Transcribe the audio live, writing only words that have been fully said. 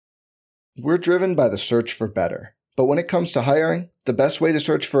We're driven by the search for better. But when it comes to hiring, the best way to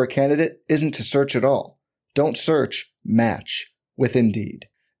search for a candidate isn't to search at all. Don't search, match with Indeed.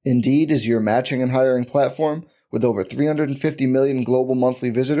 Indeed is your matching and hiring platform with over 350 million global monthly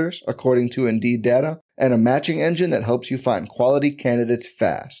visitors, according to Indeed data, and a matching engine that helps you find quality candidates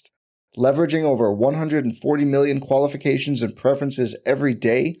fast. Leveraging over 140 million qualifications and preferences every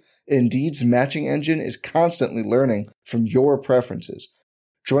day, Indeed's matching engine is constantly learning from your preferences.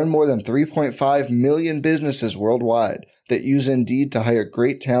 Join more than 3.5 million businesses worldwide that use Indeed to hire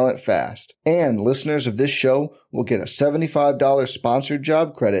great talent fast. And listeners of this show will get a $75 sponsored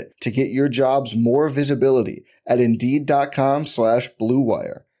job credit to get your jobs more visibility at Indeed.com/Blue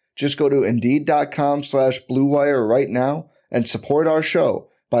Wire. Just go to Indeed.com/Blue Wire right now and support our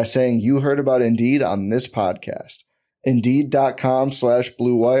show by saying you heard about Indeed on this podcast.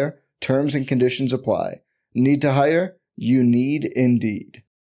 Indeed.com/Blue Wire. Terms and conditions apply. Need to hire? You need Indeed.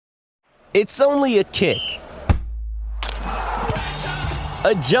 It's only a kick,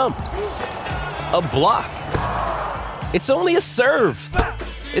 a jump, a block. It's only a serve.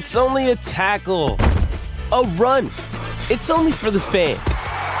 It's only a tackle, a run. It's only for the fans.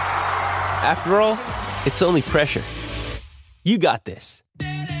 After all, it's only pressure. You got this.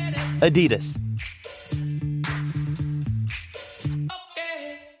 Adidas.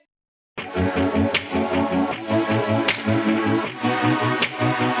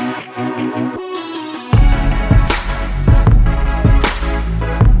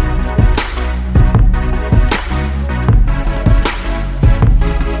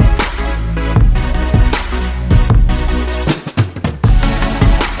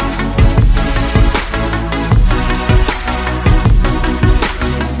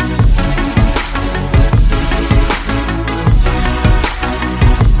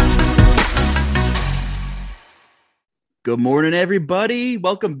 Good morning, everybody.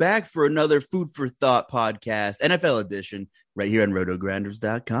 Welcome back for another Food for Thought podcast, NFL edition, right here on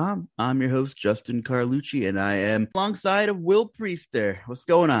RotoGrinders.com. I'm your host, Justin Carlucci, and I am alongside of Will Priester. What's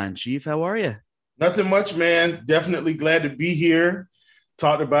going on, Chief? How are you? Nothing much, man. Definitely glad to be here.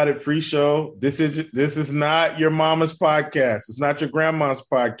 Talked about it pre-show. This is not your mama's podcast. It's not your grandma's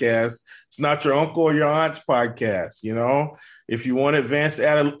podcast. It's not your uncle or your aunt's podcast. You know, if you want advanced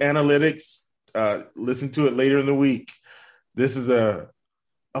analytics, listen to it later in the week. This is a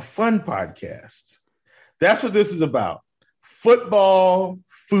fun podcast. That's what this is about. Football,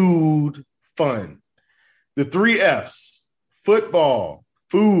 food, fun. The 3 F's: football,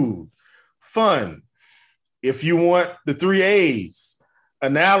 food, fun. If you want the 3 A's: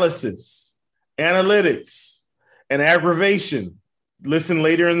 analysis, analytics, and aggravation, listen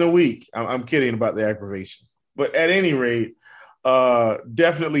later in the week. I'm kidding about the aggravation. But at any rate,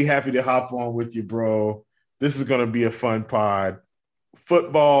 definitely happy to hop on with you, bro. This is going to be a fun pod.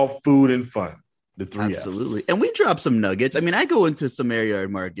 Football, food, and fun. The 3 Absolutely. F's. And we drop some nuggets. I mean, I go into some area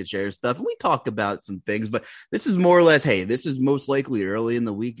market share stuff and we talk about some things, but this is more or less, hey, this is most likely early in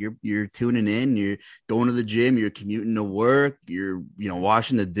the week. You're tuning in, you're going to the gym, you're commuting to work, you're,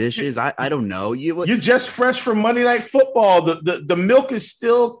 washing the dishes. I don't know. You're just fresh from Monday Night Football. The milk is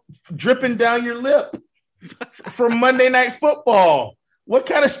still dripping down your lip from Monday Night Football. What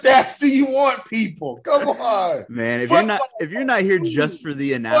kind of stats do you want, people? Come on, man. If you're not here just for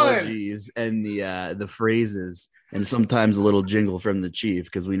the analogies and the phrases and sometimes a little jingle from the Chief,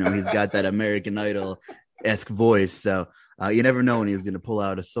 because we know he's got that American Idol-esque voice. So you never know when he's going to pull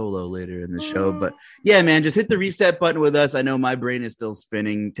out a solo later in the show. But yeah, man, just hit the reset button with us. I know my brain is still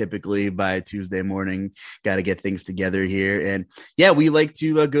spinning typically by Tuesday morning. Got to get things together here. And yeah, we like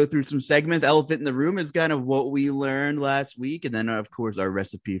to go through some segments. Elephant in the room is kind of what we learned last week. And then, of course, our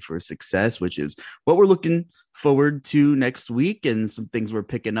recipe for success, which is what we're looking forward to next week and some things we're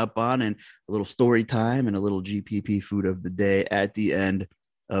picking up on, and a little story time and a little GPP food of the day at the end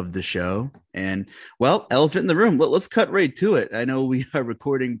of the show. And well, elephant in the room, let's cut right to it. I know we are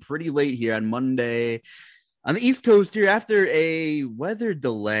recording pretty late here on Monday on the East Coast here after a weather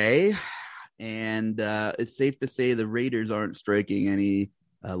delay, and it's safe to say the Raiders aren't striking any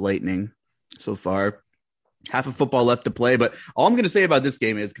lightning so far. Half of football left to play, but all I'm going to say about this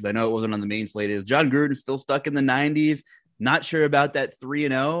game is, because I know it wasn't on the main slate, is John Gruden's still stuck in the 90s. Not sure about that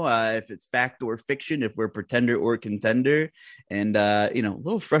 3-0, if it's fact or fiction, if we're pretender or contender. And, a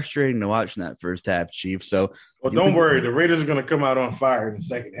little frustrating to watch in that first half, Chief. So, well, don't worry. The Raiders are going to come out on fire in the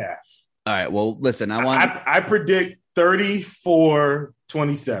second half. All right. Well, listen, I predict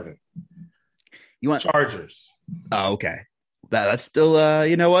 34-27. You want Chargers. Oh, okay. That's still,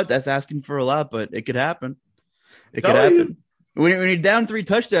 you know what? That's asking for a lot, but it could happen. It could happen. When you're down 3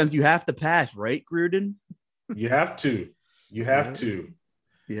 touchdowns, you have to pass, right, Gruden? You have to. You have to.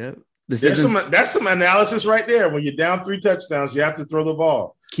 Yeah. That's some analysis right there. When you're down 3 touchdowns, you have to throw the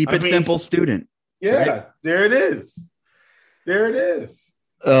ball. Keep it simple, student. Yeah, right? There it is. There it is.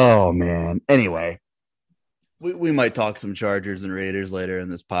 Oh, man. Anyway, we might talk some Chargers and Raiders later in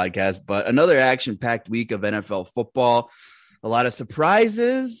this podcast, but another action-packed week of NFL football. A lot of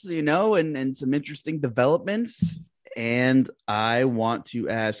surprises, and some interesting developments. And I want to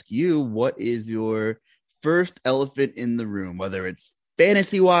ask you, what is your first elephant in the room, whether it's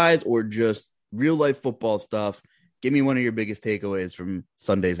fantasy-wise or just real-life football stuff? Give me one of your biggest takeaways from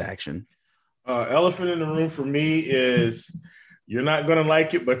Sunday's action. Elephant in the room for me is you're not going to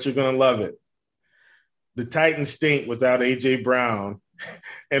like it, but you're going to love it. The Titans stink without A.J. Brown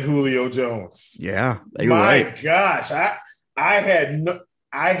and Julio Jones. Yeah, my gosh, I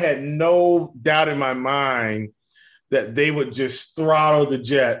had no doubt in my mind that they would just throttle the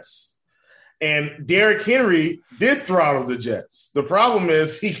Jets. And Derrick Henry did throttle the Jets. The problem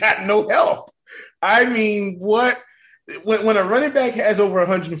is he got no help. I mean, when a running back has over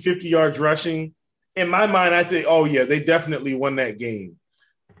 150 yards rushing, in my mind, I think, oh, yeah, they definitely won that game.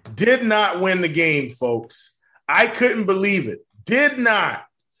 Did not win the game, folks. I couldn't believe it. Did not.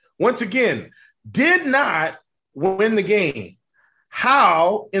 Once again, did not win the game.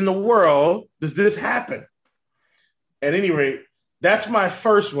 How in the world does this happen? At any rate, that's my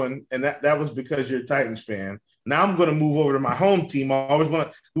first one, and that was because you're a Titans fan. Now I'm going to move over to my home team. We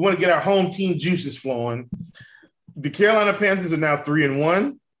want to get our home team juices flowing. The Carolina Panthers are now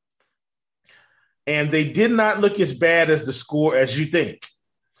 3-1, and they did not look as bad as the score as you think.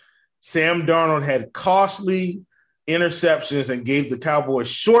 Sam Darnold had costly interceptions and gave the Cowboys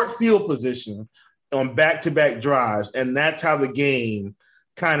short field position on back-to-back drives, and that's how the game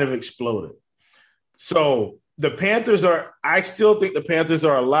kind of exploded. So I still think the Panthers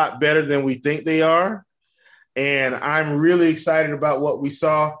are a lot better than we think they are, and I'm really excited about what we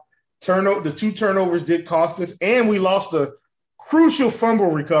saw. The 2 turnovers did cost us, and we lost a crucial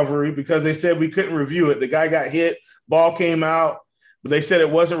fumble recovery because they said we couldn't review it. The guy got hit, ball came out, but they said it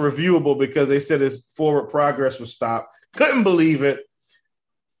wasn't reviewable because they said his forward progress was stopped. Couldn't believe it.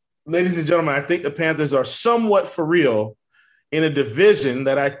 Ladies and gentlemen, I think the Panthers are somewhat for real in a division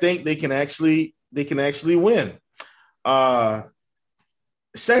that I think they can actually win.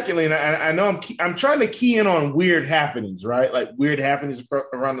 Secondly, and I know I'm trying to key in on weird happenings, right? Like weird happenings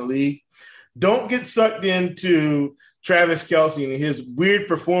around the league. Don't get sucked into Travis Kelce and his weird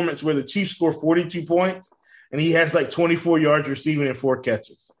performance where the Chiefs score 42 points and he has like 24 yards receiving and 4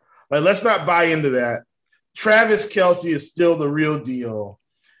 catches. Like, let's not buy into that. Travis Kelce is still the real deal,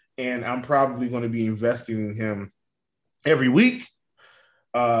 and I'm probably going to be investing in him every week.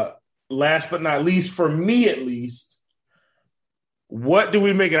 Last but not least, for me at least, what do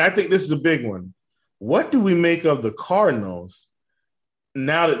we make? And I think this is a big one. What do we make of the Cardinals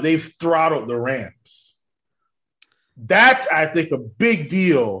now that they've throttled the Rams? That's, I think, a big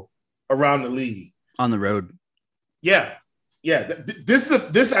deal around the league. On the road. Yeah.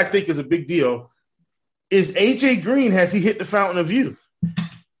 This I think is a big deal. Is AJ Green, has he hit the fountain of youth?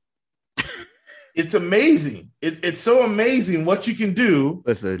 It's amazing. It's so amazing what you can do.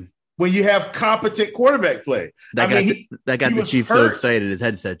 Listen, when you have competent quarterback play. That got the Chiefs so excited his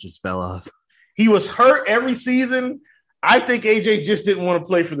headset just fell off. He was hurt every season. I think AJ just didn't want to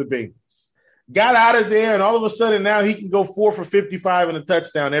play for the Bengals. Got out of there, and all of a sudden now he can go 4 for 55 and a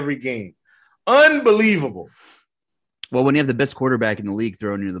touchdown every game. Unbelievable. Well, when you have the best quarterback in the league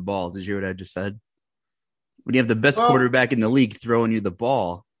throwing you the ball, did you hear what I just said? When you have the best quarterback in the league throwing you the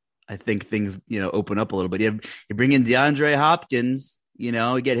ball, I think things, open up a little bit. You bring in DeAndre Hopkins, you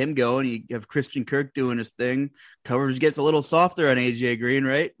get him going. You have Christian Kirk doing his thing. Coverage gets a little softer on AJ Green,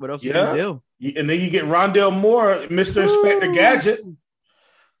 right? What else you can do? And then you get Rondale Moore, Mr. Inspector Gadget.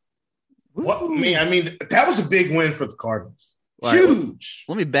 What, man, I mean, that was a big win for the Cardinals. Huge.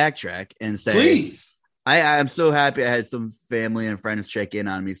 Let me backtrack and say, please. I'm so happy I had some family and friends check in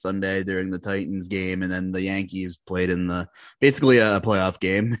on me Sunday during the Titans game, and then the Yankees played in basically a playoff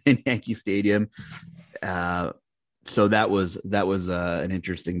game in Yankee Stadium. So that was an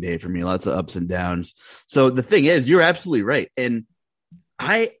interesting day for me. Lots of ups and downs. So the thing is, you're absolutely right, and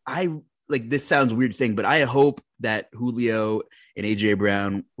I like, this sounds weird saying, but I hope that Julio and AJ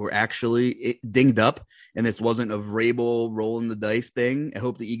Brown were actually dinged up, and this wasn't a Vrabel rolling the dice thing. I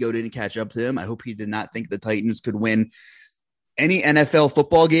hope the ego didn't catch up to him. I hope he did not think the Titans could win any NFL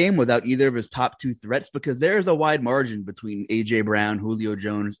football game without either of his top 2 threats, because there is a wide margin between AJ Brown, Julio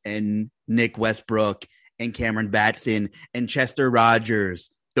Jones, and Nick Westbrook, and Cameron Batson, and Chester Rogers.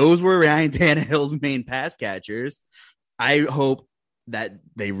 Those were Ryan Tannehill's main pass catchers. I hope that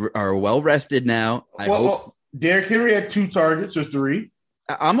they are well rested now. Derrick Henry had 2 targets or 3.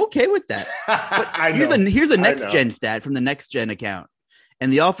 I'm okay with that. But here's a next gen stat from the next gen account.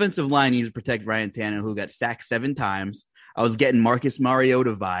 And the offensive line needs to protect Ryan Tannehill, who got sacked 7 times. I was getting Marcus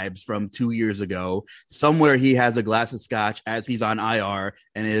Mariota vibes from 2 years ago. Somewhere he has a glass of scotch as he's on IR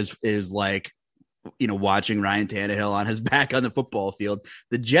and is like, watching Ryan Tannehill on his back on the football field.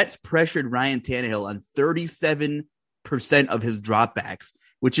 The Jets pressured Ryan Tannehill on 37% of his dropbacks,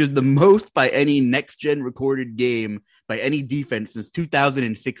 which is the most by any next-gen recorded game by any defense since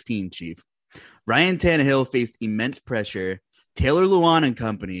 2016, Chief. Ryan Tannehill faced immense pressure. Taylor Lewan and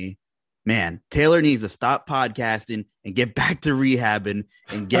company, man, Taylor needs to stop podcasting and get back to rehabbing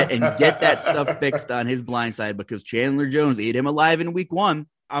and get that stuff fixed on his blind side, because Chandler Jones ate him alive in week 1.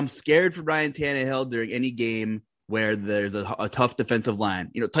 I'm scared for Ryan Tannehill during any game where there's a tough defensive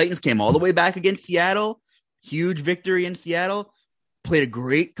line. Titans came all the way back against Seattle. Huge victory in Seattle. Played a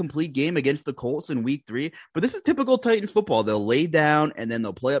great complete game against the Colts in week 3. But this is typical Titans football. They'll lay down and then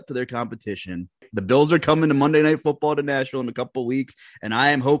they'll play up to their competition. The Bills are coming to Monday Night Football to Nashville in a couple of weeks. And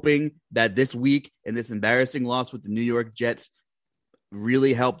I am hoping that this week and this embarrassing loss with the New York Jets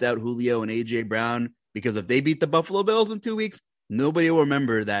really helped out Julio and A.J. Brown, because if they beat the Buffalo Bills in 2 weeks, nobody will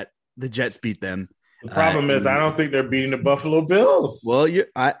remember that the Jets beat them. The problem is, I don't think they're beating the Buffalo Bills. Well,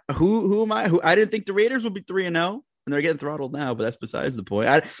 who am I? I didn't think the Raiders would be 3-0, and they're getting throttled now. But that's besides the point.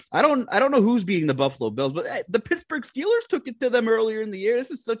 I don't know who's beating the Buffalo Bills, but the Pittsburgh Steelers took it to them earlier in the year.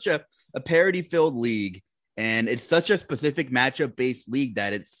 This is such a parity-filled league, and it's such a specific matchup-based league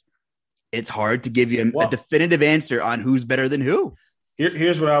that it's hard to give you a definitive answer on who's better than who.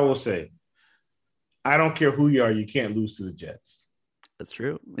 Here's what I will say. I don't care who you are, you can't lose to the Jets. That's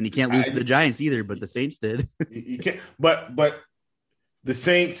true. And you can't lose to the Giants either, but the Saints did. You can't, but the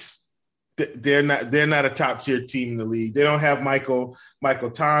Saints, they're not a top tier team in the league. They don't have Michael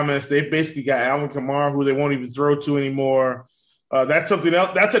Thomas. They basically got Alvin Kamara, who they won't even throw to anymore. That's something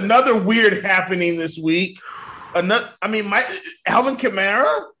else. That's another weird happening this week. Alvin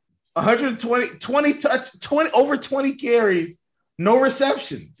Kamara, over 20 carries, no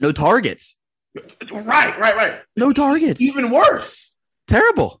receptions, no targets. Right. No targets. Even worse.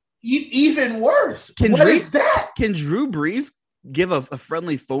 Terrible. Even worse. What is that? Can Drew Brees give a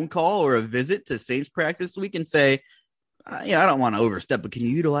friendly phone call or a visit to Saints practice week and say, I don't want to overstep, but can you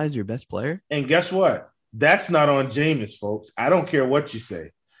utilize your best player? And guess what? That's not on Jameis, folks. I don't care what you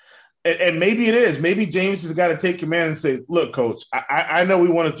say. And maybe it is. Maybe Jameis has got to take command and say, look, coach, I know we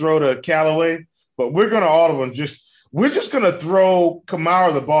want to throw to Callaway, but we're going to all of them we're just going to throw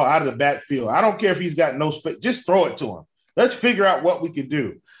Kamara the ball out of the backfield. I don't care if he's got no space. Just throw it to him. Let's figure out what we can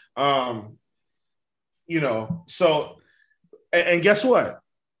do. So, and guess what?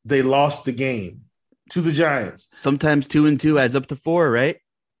 They lost the game to the Giants. Sometimes 2-2 adds up to 4, right?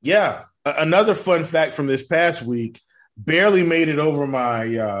 Yeah. Another fun fact from this past week, barely made it over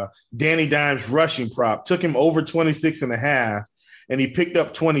my Danny Dimes rushing prop. Took him over 26.5, and he picked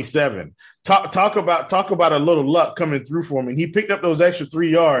up 27. Talk about a little luck coming through for him. And he picked up those extra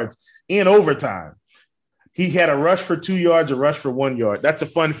 3 yards in overtime. He had a rush for 2 yards, a rush for 1 yard. That's a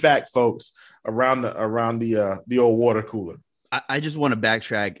fun fact, folks, around the old water cooler. I just want to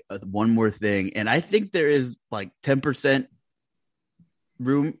backtrack one more thing. And I think there is like 10%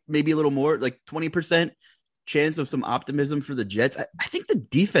 room, maybe a little more, like 20% chance of some optimism for the Jets. I think the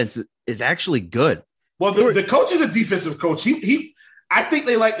defense is actually good. Well, the coach is a defensive coach. I think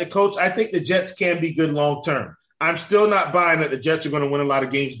they like the coach. I think the Jets can be good long term. I'm still not buying that the Jets are going to win a lot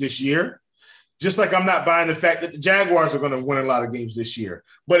of games this year. Just like I'm not buying the fact that the Jaguars are going to win a lot of games this year.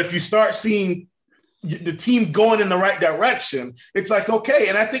 But if you start seeing the team going in the right direction, it's like, okay.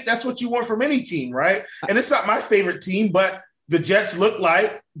 And I think that's what you want from any team, right? And it's not my favorite team, but the Jets look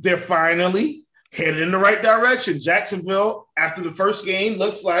like they're finally headed in the right direction. Jacksonville, after the first game,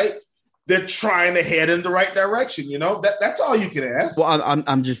 looks like they're trying to head in the right direction. That's all you can ask. Well,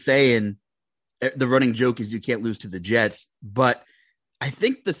 I'm just saying the running joke is you can't lose to the Jets, but I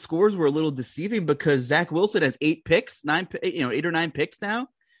think the scores were a little deceiving because Zach Wilson has 8 or 9 picks now.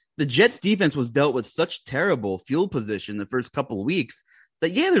 The Jets defense was dealt with such terrible field position the first couple of weeks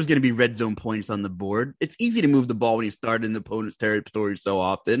that, there's going to be red zone points on the board. It's easy to move the ball when you start in the opponent's territory so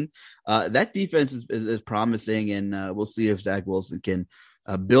often. That defense is promising, and we'll see if Zach Wilson can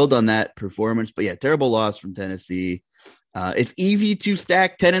build on that performance. But terrible loss from Tennessee. It's easy to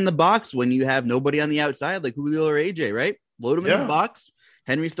stack 10 in the box when you have nobody on the outside like Julio or AJ, right? Load him in the box.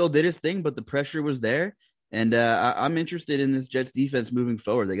 Henry still did his thing, but the pressure was there. And I'm interested in this Jets defense moving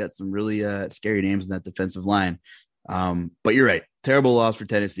forward. They got some really scary names in that defensive line. But you're right. Terrible loss for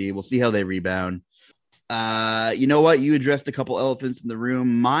Tennessee. We'll see how they rebound. You know what? You addressed a couple elephants in the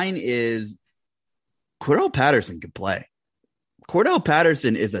room. Mine is Cordell Patterson can play. Cordell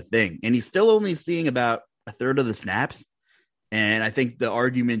Patterson is a thing, and he's still only seeing about a third of the snaps. And I think the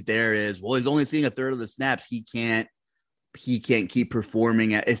argument there is, well, he's only seeing a third of the snaps. He can't keep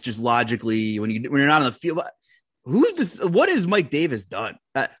performing. It's just logically when you're not on the field. Who's this? What has Mike Davis done?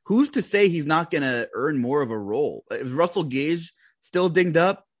 Who's to say he's not going to earn more of a role? Is Russell Gage still dinged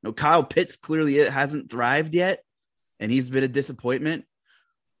up? No, Kyle Pitts clearly hasn't thrived yet, and he's been a disappointment.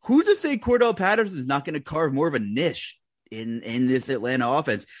 Who's to say Cordell Patterson is not going to carve more of a niche in this Atlanta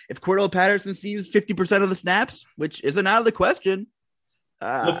offense? If Cordell Patterson sees 50% of the snaps, which isn't out of the question,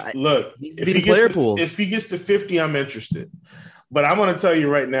 look, if he gets to 50, I'm interested. But I'm going to tell you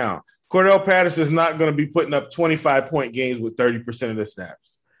right now, Cordell Patterson is not going to be putting up 25-point games with 30% of the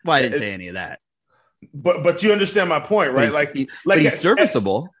snaps. Well, I didn't say any of that. But you understand my point, right? He's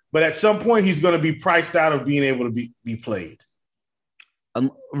serviceable. But at some point, he's going to be priced out of being able to be played.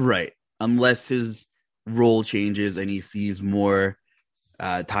 Right. Unless his role changes and he sees more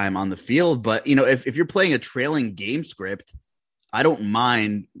time on the field. But, if you're playing a trailing game script, I don't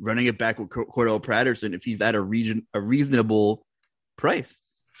mind running it back with Cordell Patterson if he's at a reasonable price.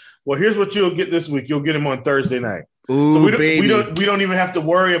 Well, here's what you'll get this week. You'll get him on Thursday night. Ooh, so we baby. don't even have to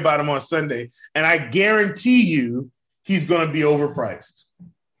worry about him on Sunday. And I guarantee you he's going to be overpriced.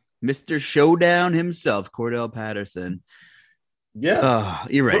 Mr. Showdown himself, Cordell Patterson. Yeah.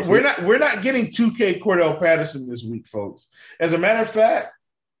 You're right. We're not getting 2K Cordell Patterson this week, folks. As a matter of fact,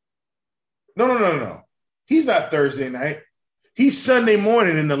 no. He's not Thursday night. He's Sunday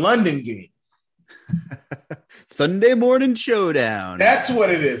morning in the London game. Sunday morning showdown. That's what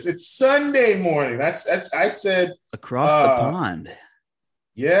it is. It's Sunday morning. That's I said across the pond.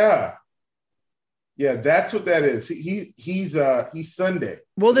 Yeah, that's what that is. He's Sunday.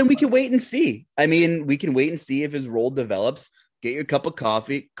 Well, then we can wait and see. I mean, we can wait and see if his role develops. Get your cup of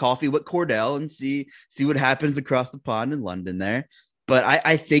coffee with Cordell, and see what happens across the pond in London there. But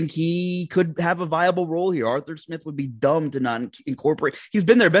I think he could have a viable role here. Arthur Smith would be dumb to not incorporate. He's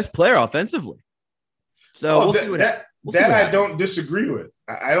been their best player offensively. So I don't disagree with.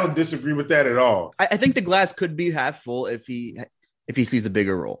 I don't disagree with that at all. I think the glass could be half full if he sees a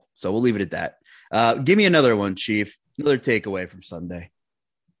bigger role. So we'll leave it at that. Give me another one, Chief. Another takeaway from Sunday.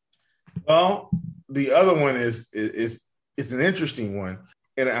 Well, the other one is an interesting one,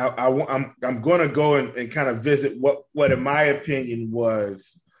 and I'm going to go and kind of visit what in my opinion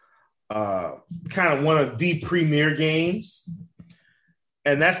was kind of one of the premier games,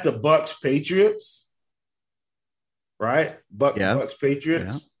 and that's the Bucks Patriots. Right? Bucks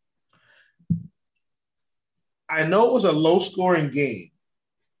Patriots. Yeah. I know it was a low-scoring game,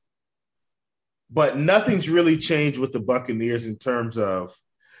 but nothing's really changed with the Buccaneers in terms of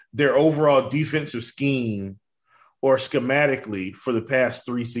their overall defensive scheme or schematically for the past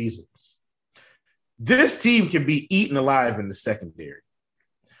 3 seasons. This team can be eaten alive in the secondary,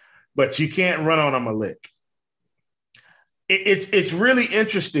 but you can't run on them a lick. It's really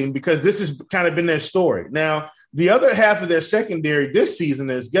interesting because this has kind of been their story. Now, the other half of their secondary this season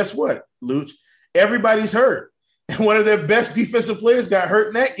is, guess what, Luuch? Everybody's hurt. And one of their best defensive players got hurt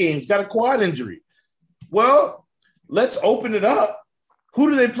in that game. He's got a quad injury. Well, let's open it up. Who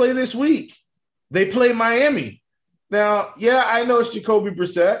do they play this week? They play Miami. Now, yeah, I know it's Jacoby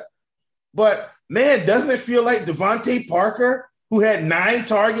Brissett, but, man, doesn't it feel like Devontae Parker, who had 9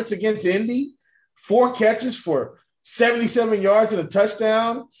 targets against Indy, 4 catches for 77 yards and a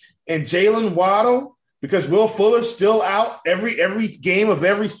touchdown, and Jalen Waddle, because Will Fuller's still out every game of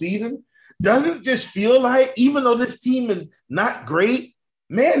every season, doesn't it just feel like, even though this team is not great,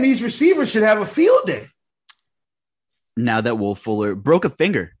 man, these receivers should have a field day. Now that Will Fuller broke a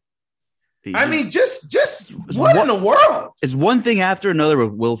finger. I mean, just what in the world? It's one thing after another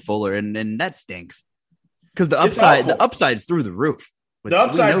with Will Fuller, and that stinks. Because the upside's through the roof. The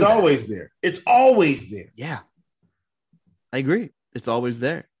upside's always there. It's always there. Yeah. I agree. It's always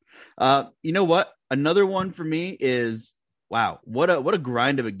there. You know what? Another one for me is, wow, what a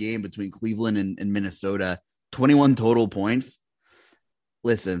grind of a game between Cleveland and Minnesota. 21 total points.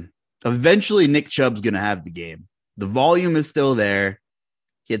 Listen, eventually Nick Chubb's going to have the game. The volume is still there.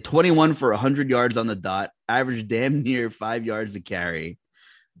 He had 21 for 100 yards on the dot, averaged damn near 5 yards a carry.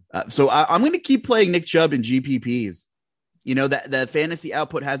 So I'm going to keep playing Nick Chubb in GPPs. You know, that fantasy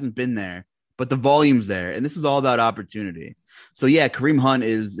output hasn't been there, but the volume's there, and this is all about opportunity. So, yeah, Kareem Hunt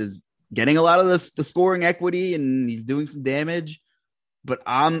is getting a lot of the scoring equity, and he's doing some damage, but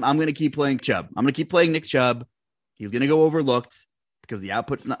I'm going to keep playing Chubb. I'm going to keep playing Nick Chubb. He's going to go overlooked because the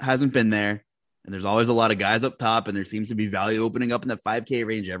output hasn't been there, and there's always a lot of guys up top, and there seems to be value opening up in the 5K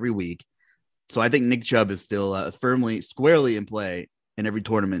range every week. So I think Nick Chubb is still squarely in play in every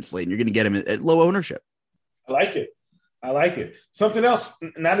tournament slate, and you're going to get him at low ownership. I like it. I like it. Something else,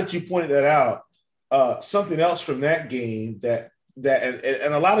 now that you pointed that out, something else from that game that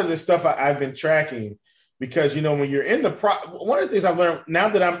and a lot of this stuff I've been tracking because, you know, when you're in the one of the things I've learned now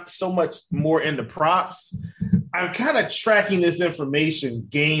that I'm so much more into props, I'm kind of tracking this information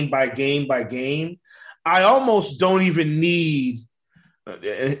game by game by game. I almost don't even need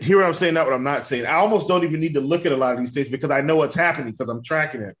hear what I'm saying, not what I'm not saying. I almost don't even need to look at a lot of these things because I know what's happening because I'm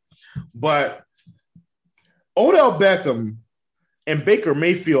tracking it. But Odell Beckham and Baker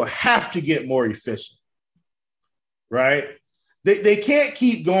Mayfield have to get more efficient, right? They can't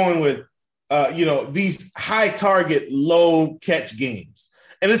keep going with, these high target, low catch games.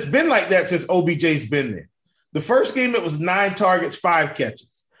 And it's been like that since OBJ's been there. The first game, it was 9 targets, 5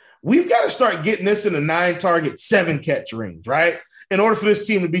 catches. We've got to start getting this in the 9 target, 7 catch range, right? In order for this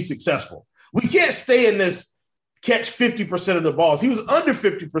team to be successful. We can't stay in this catch 50% of the balls. He was under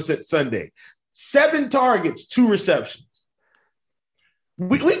 50% Sunday. 7 targets, 2 receptions.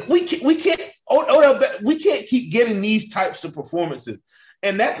 We can't we can't keep getting these types of performances.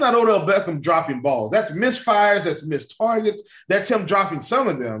 And that's not Odell Beckham dropping balls. That's misfires, that's missed targets, that's him dropping some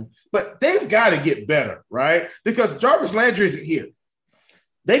of them. But they've got to get better, right? Because Jarvis Landry isn't here.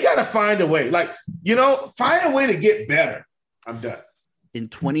 They got to find a way. Find a way to get better. I'm done. In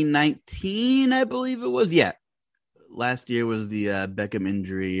 2019, I believe it was. Yeah. Last year was the Beckham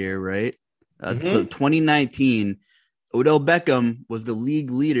injury year, right? So 2019, Odell Beckham was the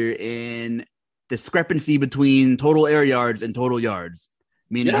league leader in discrepancy between total air yards and total yards,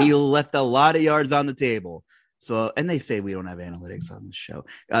 meaning he left a lot of yards on the table. So, and they say we don't have analytics on the show.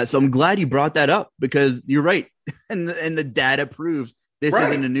 So I'm glad you brought that up because you're right. and the data proves this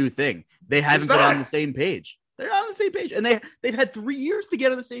isn't a new thing. They haven't been on the same page. They're not on the same page. And they've had 3 years to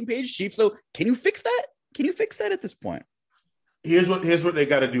get on the same page, Chief. So can you fix that? Can you fix that at this point? Here's what they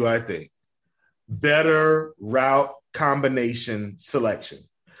got to do, I think. Better route combination selection.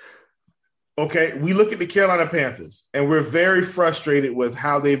 Okay, we look at the Carolina Panthers, and we're very frustrated with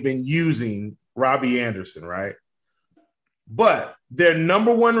how they've been using Robbie Anderson, right? But their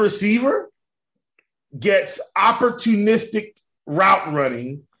number one receiver gets opportunistic route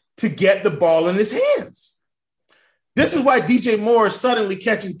running to get the ball in his hands. This is why DJ Moore is suddenly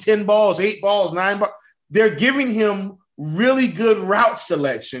catching 10 balls, 8 balls, 9 balls. They're giving him really good route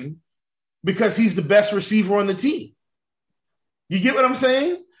selection because he's the best receiver on the team. You get what I'm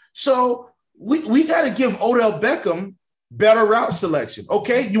saying? So we got to give Odell Beckham better route selection.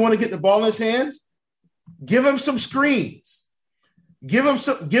 Okay, you want to get the ball in his hands? Give him some screens. Give him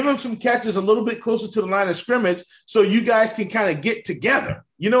some catches a little bit closer to the line of scrimmage so you guys can kind of get together.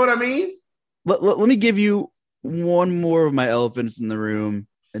 You know what I mean? Let me give you one more of my elephants in the room,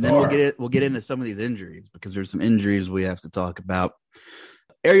 and then we'll get into some of these injuries because there's some injuries we have to talk about.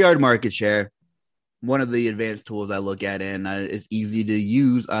 Air yard market share, one of the advanced tools I look at, and it's easy to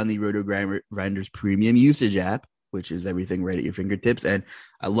use on the RotoGrinders premium usage app, which is everything right at your fingertips. And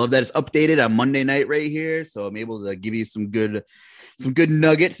I love that it's updated on Monday night right here, so I'm able to give you some good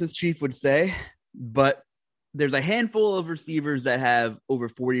nuggets, as Chief would say. But there's a handful of receivers that have over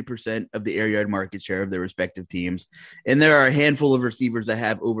 40% of the air yard market share of their respective teams. And there are a handful of receivers that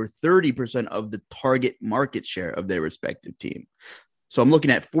have over 30% of the target market share of their respective team. So I'm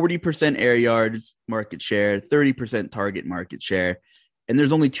looking at 40% air yards market share, 30% target market share. And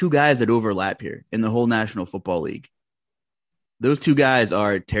there's only 2 guys that overlap here in the whole National Football League. Those 2 guys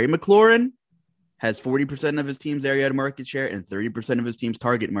are Terry McLaurin, has 40% of his team's air yard market share and 30% of his team's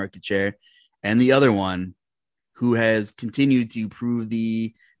target market share. And the other one, who has continued to prove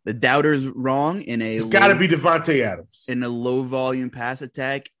the doubters wrong in a— It's got to be Devontae Adams. In a low volume pass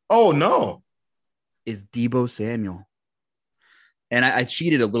attack. Oh, no. Is Deebo Samuel. And I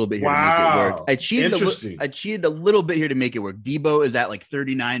cheated a little bit here to make it work. I cheated a little bit here to make it work. Deebo is at like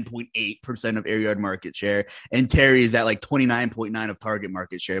 39.8% of air yard market share, and Terry is at like 29.9% of target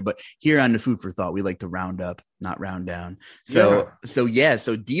market share. But here on the Food for Thought, we like to round up, not round down. So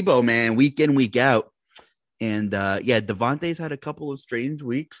Deebo, man, week in, week out. And Devontae's had a couple of strange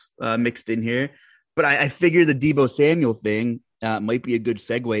weeks mixed in here. But I figure the Deebo Samuel thing might be a good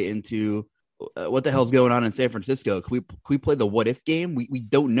segue into what the hell's going on in San Francisco. Can we play the what if game? We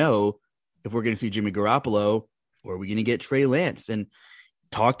don't know if we're going to see Jimmy Garoppolo or are we going to get Trey Lance. And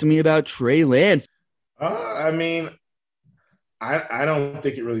talk to me about Trey Lance. I don't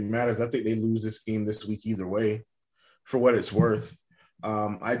think it really matters. I think they lose this game this week either way, for what it's worth.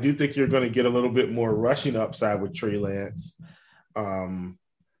 I do think you're going to get a little bit more rushing upside with Trey Lance. But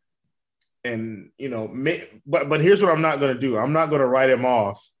here's what I'm not going to do. I'm not going to write him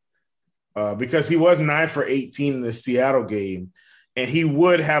off because he was 9 for 18 in the Seattle game, and he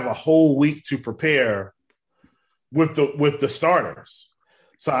would have a whole week to prepare with the starters.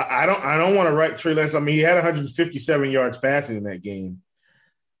 So I don't want to write Trey Lance. I mean, he had 157 yards passing in that game.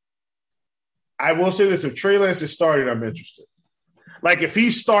 I will say this: if Trey Lance is starting, I'm interested. Like if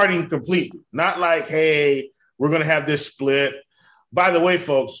he's starting completely, not like, hey, we're going to have this split. By the way,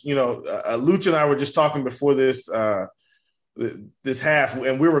 folks, Luuch and I were just talking before this half,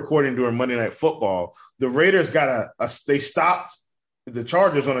 and we're recording during Monday Night Football. The Raiders got they stopped the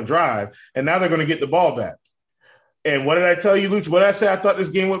Chargers on a drive, and now they're going to get the ball back. And what did I tell you, Luuch? What did I say I thought this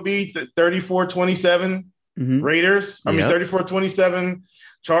game would be? 34-27 Raiders. I mean, 34-27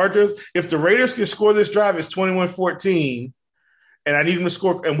 Chargers. If the Raiders can score this drive, it's 21-14, and I need them to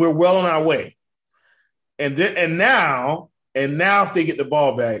score, and we're well on our way. And now if they get the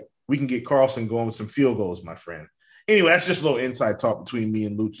ball back, we can get Carlson going with some field goals, my friend. Anyway, that's just a little inside talk between me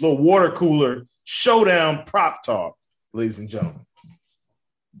and Luuch. A little water cooler showdown prop talk, ladies and gentlemen.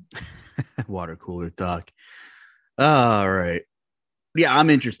 Water cooler talk. All right. Yeah, I'm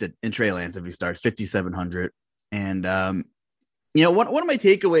interested in Trey Lance if he starts 5,700. And, one of my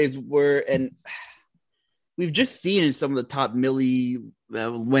takeaways were, and we've just seen in some of the top milli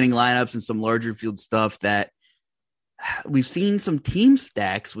winning lineups and some larger field stuff that we've seen some team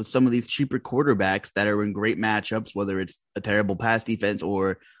stacks with some of these cheaper quarterbacks that are in great matchups, whether it's a terrible pass defense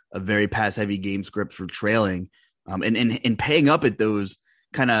or a very pass heavy game script for trailing, and paying up at those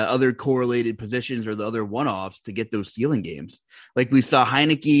kind of other correlated positions or the other one-offs to get those ceiling games. Like we saw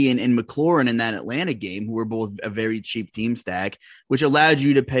Heineke and McLaurin in that Atlanta game, who were both a very cheap team stack, which allowed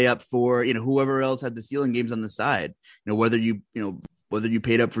you to pay up for, whoever else had the ceiling games on the side, whether you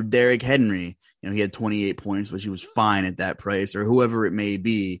paid up for Derrick Henry, he had 28 points, which he was fine at that price, or whoever it may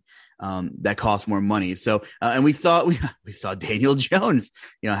be, that costs more money. So, and we saw Daniel Jones,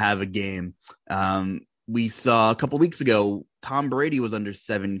 have a game. We saw a couple weeks ago, Tom Brady was under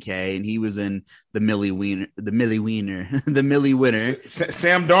 7K and he was in the Millie winner.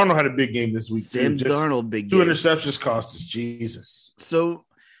 Sam Darnold had a big game this week. Sam Darnold, big game. 2 game. interceptions cost us. Jesus. So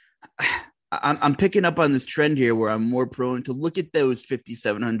I'm picking up on this trend here where I'm more prone to look at those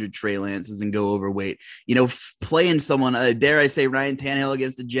 5,700 Trey Lances and go overweight, playing someone, dare I say, Ryan Tannehill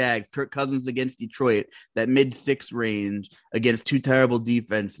against the Jags, Kirk Cousins against Detroit, that mid-6 range against 2 terrible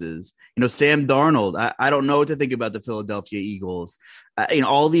defenses. Sam Darnold, I don't know what to think about the Philadelphia Eagles.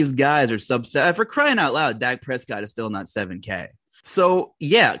 All these guys are subset. For crying out loud, Dak Prescott is still not 7K. So,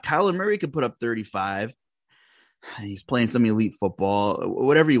 yeah, Kyler Murray could put up 35. He's playing some elite football,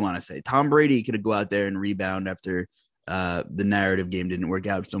 whatever you want to say. Tom Brady could go out there and rebound after the narrative game didn't work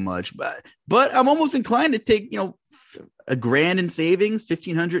out so much. But I'm almost inclined to take, $1,000 in savings,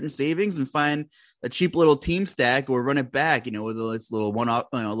 1,500 in savings, and find a cheap little team stack or run it back, with this little one-off,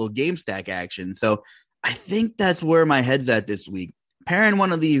 little game stack action. So I think that's where my head's at this week. Pairing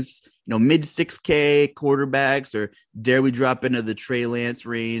one of these, mid 6K quarterbacks, or dare we drop into the Trey Lance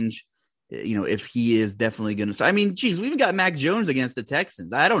range, if he is definitely going to start. I mean, geez, we even got Mac Jones against the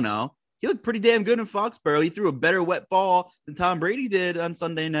Texans. I don't know. He looked pretty damn good in Foxborough. He threw a better wet ball than Tom Brady did on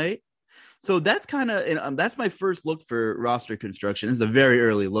Sunday night. So that's kind of, that's my first look for roster construction. This is a very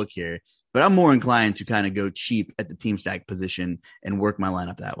early look here, but I'm more inclined to kind of go cheap at the team stack position and work my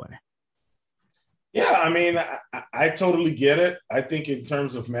lineup that way. Yeah, I mean, I totally get it. I think in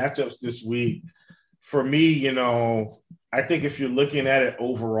terms of matchups this week, for me, I think if you're looking at it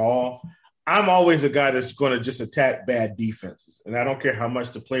overall, I'm always a guy that's going to just attack bad defenses. And I don't care how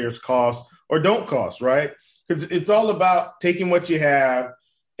much the players cost or don't cost, right? Because it's all about taking what you have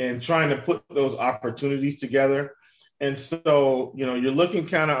and trying to put those opportunities together. And so, you're looking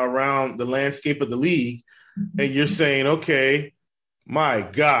kind of around the landscape of the league and you're saying, okay, my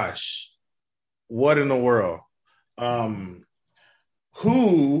gosh, what in the world?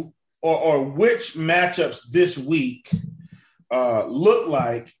 Who or which matchups this week look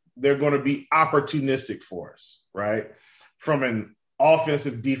like they're going to be opportunistic for us, right? From an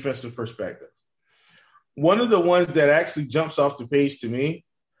offensive, defensive perspective. One of the ones that actually jumps off the page to me,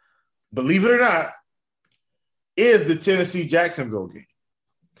 believe it or not, is the Tennessee-Jacksonville game.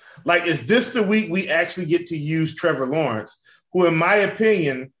 Like, is this the week we actually get to use Trevor Lawrence, who, in my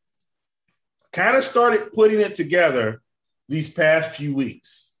opinion, kind of started putting it together these past few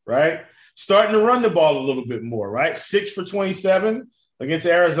weeks, right? Starting to run the ball a little bit more, right? 6 for 27 against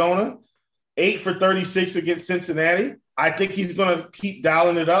Arizona, 8 for 36 against Cincinnati. I think he's going to keep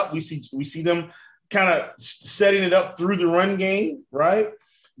dialing it up. We see them kind of setting it up through the run game, right?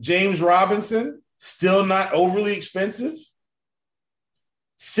 James Robinson, still not overly expensive.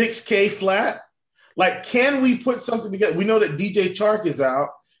 6K flat. Like, can we put something together? We know that DJ Chark is out.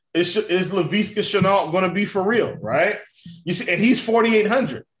 Is Laviska Shenault going to be for real, right? You see, and he's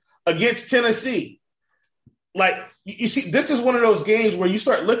 4,800 against Tennessee. like you see, this is one of those games where you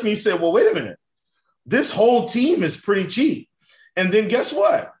start looking, you say, well, wait a minute. This whole team is pretty cheap. And then guess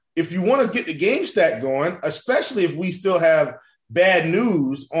what? If you want to get the game stack going, especially if we still have bad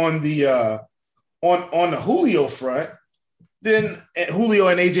news on the on the Julio front, then Julio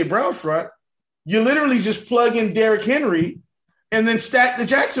and AJ Brown front, you literally just plug in Derrick Henry and then stack the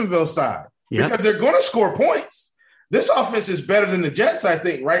Jacksonville side because they're going to score points. This offense is better than the Jets, I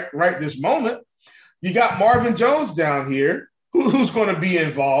think, right this moment. You got Marvin Jones down here who's going to be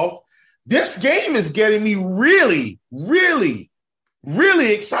involved. This game is getting me really, really,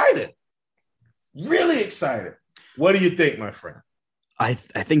 really excited. Really excited. What do you think, my friend? I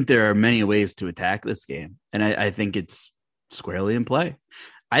think there are many ways to attack this game, and I think it's squarely in play.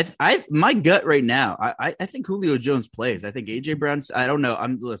 My gut right now, I think Julio Jones plays. I think AJ Brown. I don't know.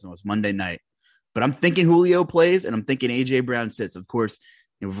 Listen, it's Monday night, but I'm thinking Julio plays, and I'm thinking AJ Brown sits. Of course,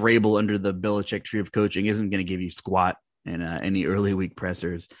 Vrabel under the Belichick tree of coaching isn't going to give you squat in any early week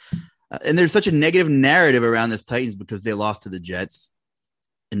pressers. And there's such a negative narrative around this Titans because they lost to the Jets.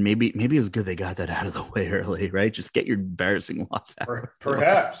 And maybe it was good they got that out of the way early, right? Just get your embarrassing loss out.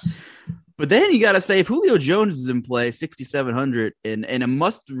 Perhaps. But then you got to say, if Julio Jones is in play, 6,700 in a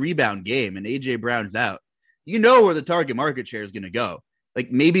must-rebound game, and A.J. Brown's out, you know where the target market share is going to go.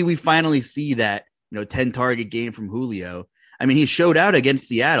 Like, maybe we finally see that, 10-target game from Julio. I mean, he showed out against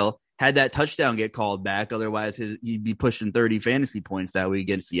Seattle, had that touchdown get called back. Otherwise, he'd be pushing 30 fantasy points that week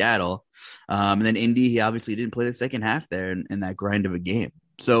against Seattle. And then Indy, he obviously didn't play the second half there in that grind of a game.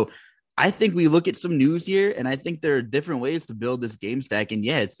 So I think we look at some news here, and I think there are different ways to build this game stack. And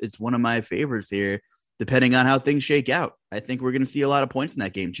yeah, it's one of my favorites here, depending on how things shake out. I think we're going to see a lot of points in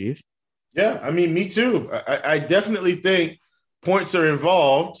that game, Chief. Yeah, I mean, me too. I definitely think points are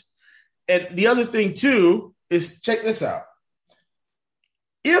involved. And the other thing, too, is check this out.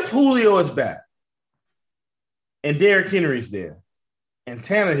 If Julio is back and Derrick Henry's there and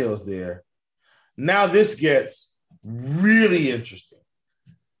Tannehill's there, now this gets really interesting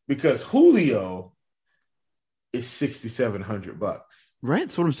because Julio is $6,700. Right,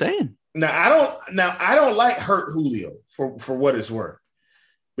 that's what I'm saying. Now I don't like hurt Julio for what it's worth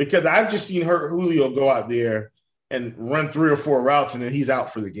because I've just seen hurt Julio go out there and run 3 or 4 routes and then he's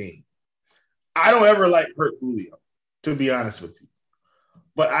out for the game. I don't ever like hurt Julio, to be honest with you.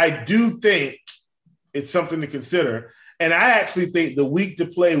 But I do think it's something to consider. And I actually think the week to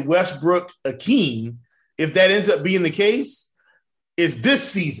play Westbrook-Akeem, if that ends up being the case, is this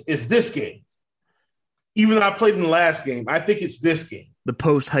season, is this game. Even though I played in the last game, I think it's this game. The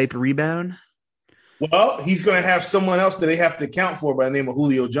post-hype rebound? Well, he's going to have someone else that they have to account for by the name of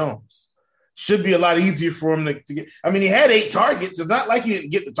Julio Jones. Should be a lot easier for him to get. I mean, he had 8 targets. It's not like he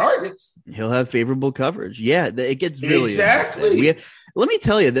didn't get the targets. He'll have favorable coverage. Yeah, it gets really exactly. Let me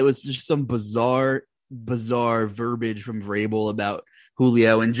tell you, there was just some bizarre verbiage from Vrabel about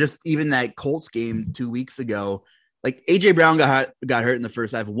Julio, and just even that Colts game 2 weeks ago. Like AJ Brown got hurt in the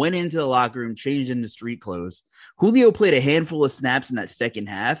first half, went into the locker room, changed into street clothes. Julio played a handful of snaps in that second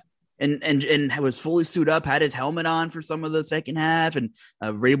half. And was fully suited up, had his helmet on for some of the second half, and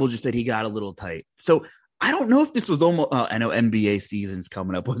Vrabel just said he got a little tight. So I don't know if this was almost I know NBA season's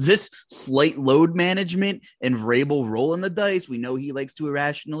coming up. Was this slight load management and Vrabel rolling the dice? We know he likes to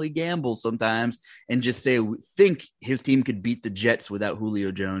irrationally gamble sometimes and just think his team could beat the Jets without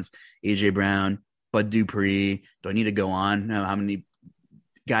Julio Jones, AJ Brown, Bud Dupree. Do I need to go on? How many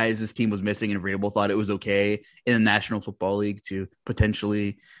guys this team was missing, and Vrabel thought it was okay in the National Football League to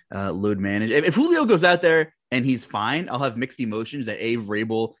potentially load manage. If Julio goes out there and he's fine, I'll have mixed emotions that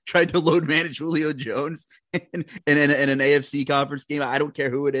Vrabel tried to load manage Julio Jones in an AFC conference game. I don't care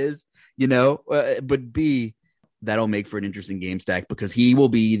who it is, but B, that'll make for an interesting game stack because he will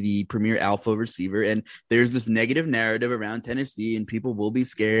be the premier alpha receiver. And there's this negative narrative around Tennessee, and people will be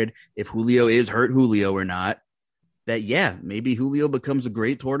scared if Julio is hurt Julio or not. That, yeah, maybe Julio becomes a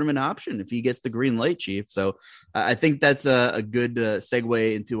great tournament option if he gets the green light, Chief. So I think that's a good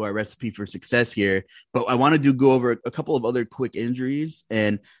segue into our recipe for success here. But I want to go over a couple of other quick injuries,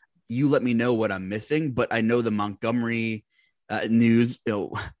 and you let me know what I'm missing. But I know the Montgomery news,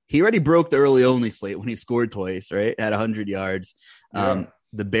 he already broke the early only slate when he scored twice, right? At 100 yards. Yeah.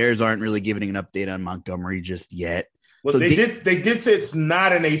 The Bears aren't really giving an update on Montgomery just yet. Well, so they did say it's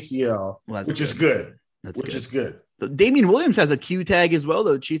not an ACL, which is good. Which is good. So Damian Williams has a Q tag as well,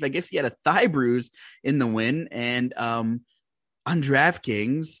 though, Chief. I guess he had a thigh bruise in the win. And on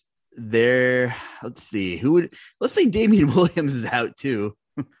DraftKings, let's see, let's say Damian Williams is out too.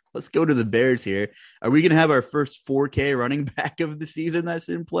 Let's go to the Bears here. Are we going to have our first 4K running back of the season that's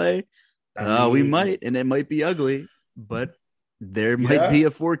in play? We might, and it might be ugly, but there might be a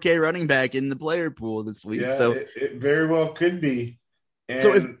 4K running back in the player pool this week. Yeah, so it very well could be. And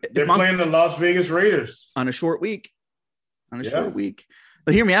so if they're playing the Las Vegas Raiders on a short week.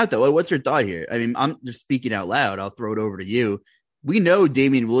 But hear me out, though. What's your thought here? I mean, I'm just speaking out loud. I'll throw it over to you. We know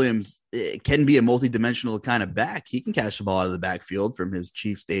Damian Williams can be a multidimensional kind of back. He can catch the ball out of the backfield from his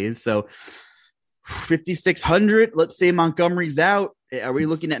Chiefs days. So 5,600, let's say Montgomery's out. Are we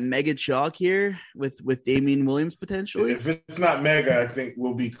looking at mega chalk here with Damian Williams potentially? If it's not mega, I think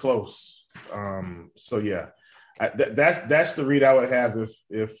we'll be close. So yeah, that's the read I would have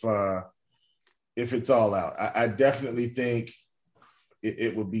if it's all out. I definitely think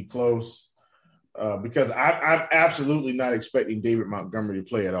it would be close because I'm absolutely not expecting David Montgomery to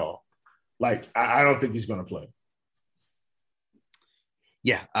play at all. Like I don't think he's going to play.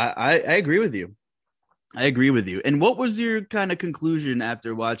 Yeah, I agree with you. And what was your kind of conclusion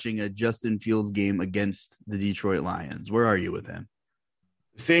after watching a Justin Fields game against the Detroit Lions? Where are you with him?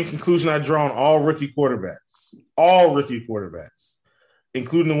 Same conclusion I draw on all rookie quarterbacks,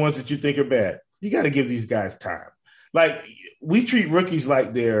 including the ones that you think are bad. You got to give these guys time. Like we treat rookies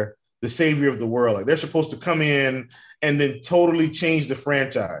like they're the savior of the world. Like they're supposed to come in and then totally change the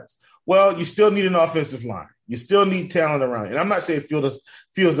franchise. Well, you still need an offensive line. You still need talent around. And I'm not saying Fields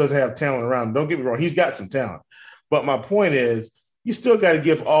doesn't have talent around. Don't get me wrong. He's got some talent. But my point is you still got to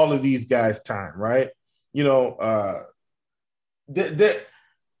give all of these guys time, right? You know, there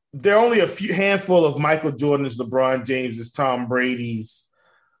are only a handful of Michael Jordans, LeBron Jameses, Tom Brady's,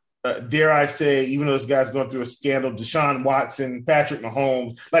 dare I say, even though this guy's going through a scandal, Deshaun Watson, Patrick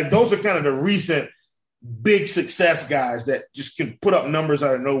Mahomes, like those are kind of the recent big success guys that just can put up numbers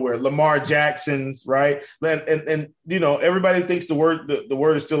out of nowhere. Lamar Jackson's, right? And you know, everybody thinks the word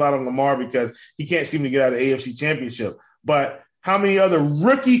is still out on Lamar because he can't seem to get out of the AFC Championship. But how many other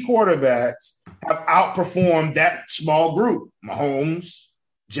rookie quarterbacks have outperformed that small group? Mahomes,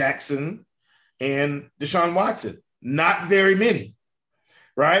 Jackson, and Deshaun Watson. Not very many,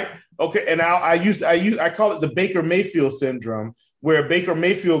 right? Okay, and now I call it the Baker Mayfield syndrome, where Baker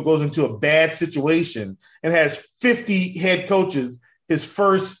Mayfield goes into a bad situation and has 50 head coaches his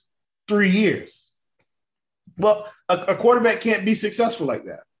first 3 years. Well, a quarterback can't be successful like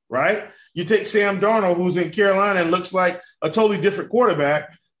that, right? You take Sam Darnold, who's in Carolina and looks like a totally different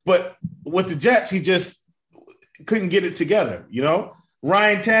quarterback, but with the Jets, he just couldn't get it together, you know?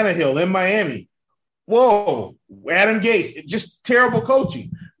 Ryan Tannehill in Miami. Whoa, Adam Gase, just terrible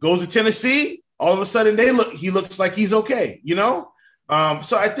coaching. Goes to Tennessee, all of a sudden he looks like he's okay, you know?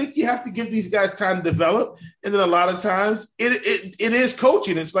 So I think you have to give these guys time to develop. And then a lot of times it is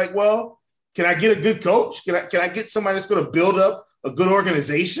coaching. It's like, well, can I get a good coach? Can I get somebody that's going to build up a good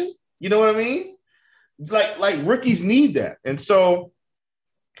organization? You know what I mean? Like rookies need that. And so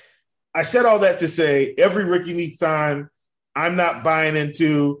I said all that to say every rookie needs time. I'm not buying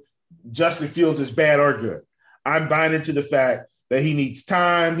into Justin Fields is bad or good. I'm buying into the fact that he needs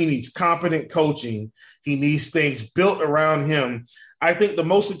time. He needs competent coaching. He needs things built around him. I think the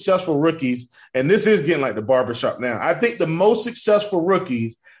most successful rookies, and this is getting like the barbershop now, I think the most successful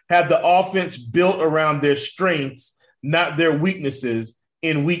rookies have the offense built around their strengths, not their weaknesses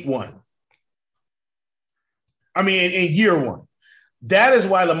in week one. I mean, in year one. That is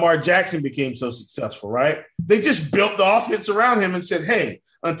why Lamar Jackson became so successful, right? They just built the offense around him and said, hey,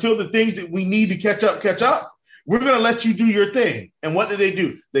 until the things that we need to catch up, we're going to let you do your thing. And what did they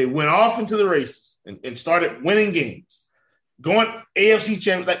do? They went off into the races and started winning games, going AFC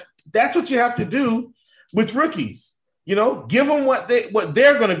champion. Like, that's what you have to do with rookies. You know, give them what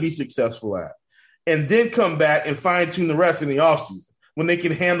they're going to be successful at, and then come back and fine tune the rest in the offseason when they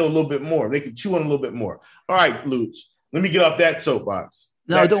can handle a little bit more. They can chew on a little bit more. All right, Luuch, let me get off that soapbox.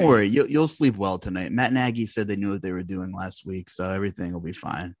 No, don't worry. You'll sleep well tonight. Matt Nagy said they knew what they were doing last week, so everything will be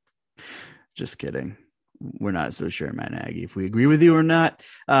fine. Just kidding. We're not so sure, Matt Nagy, if we agree with you or not.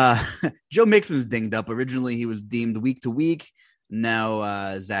 Joe Mixon's dinged up. Originally, he was deemed week to week.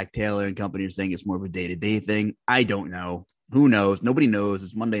 Now, Zach Taylor and company are saying it's more of a day-to-day thing. I don't know. Who knows? Nobody knows.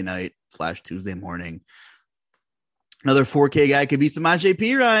 It's Monday night / Tuesday morning. Another 4K guy could be Samaje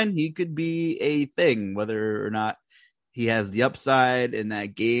Perine. He could be a thing, whether or not he has the upside in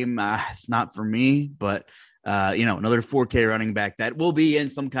that game. It's not for me, but another 4K running back that will be in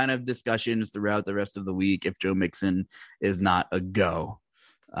some kind of discussions throughout the rest of the week if Joe Mixon is not a go.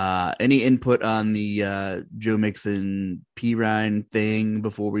 Any input on the Joe Mixon Perine thing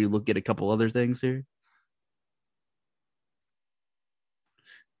before we look at a couple other things here?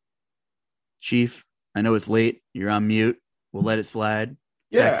 Chief, I know it's late. You're on mute. We'll let it slide.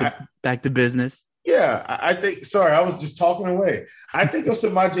 Yeah. Back to business. Yeah, I think – sorry, I was just talking away. I think if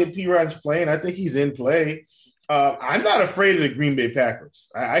Samaje Perine's playing, I think he's in play. I'm not afraid of the Green Bay Packers.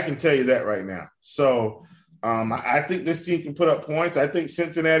 I can tell you that right now. So I think this team can put up points. I think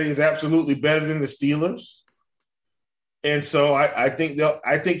Cincinnati is absolutely better than the Steelers. And so I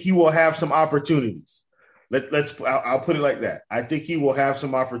think he will have some opportunities. I'll put it like that. I think he will have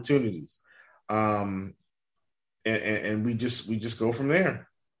some opportunities. And we just go from there.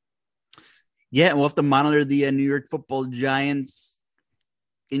 Yeah, we'll have to monitor the New York Football Giants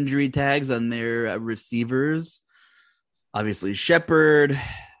injury tags on their receivers. Obviously, Shepard,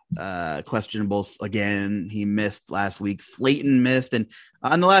 questionable again. He missed last week. Slayton missed. And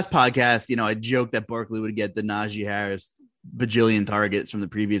on the last podcast, I joked that Barkley would get the Najee Harris bajillion targets from the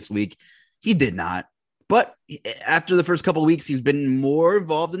previous week. He did not. But after the first couple of weeks, he's been more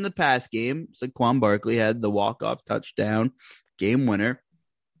involved in the pass game. Saquon Barkley had the walk-off touchdown, game winner.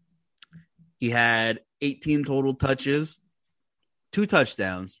 He had 18 total touches, 2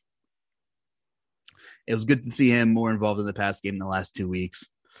 touchdowns. It was good to see him more involved in the pass game in the last 2 weeks.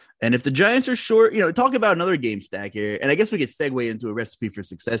 And if the Giants are short, talk about another game stack here. And I guess we could segue into a recipe for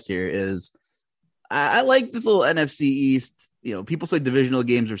success here is I like this little NFC East. People say divisional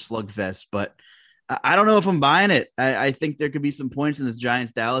games are slugfest, but I don't know if I'm buying it. I think there could be some points in this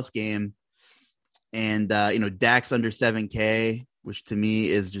Giants-Dallas game. And, Dak's under 7K, which to me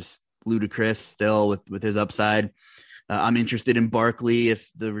is just ludicrous still with his upside. I'm interested in Barkley if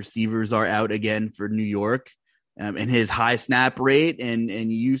the receivers are out again for New York. And his high snap rate and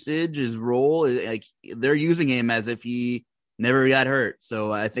usage, his role, like they're using him as if he never got hurt.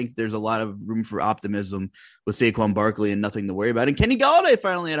 So I think there's a lot of room for optimism with Saquon Barkley and nothing to worry about. And Kenny Golladay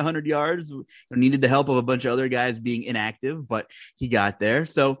finally had 100 yards. Needed the help of a bunch of other guys being inactive, but he got there.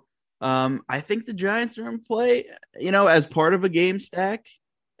 So I think the Giants are in play, as part of a game stack.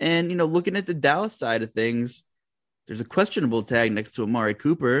 And, looking at the Dallas side of things, there's a questionable tag next to Amari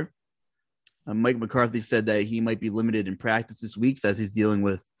Cooper. Mike McCarthy said that he might be limited in practice this week as he's dealing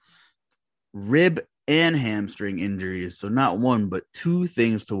with rib and hamstring injuries. So not one, but 2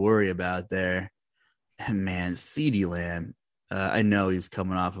 things to worry about there. And man, CeeDee Lamb, I know he's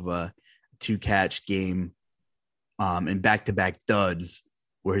coming off of a 2-catch game and back-to-back duds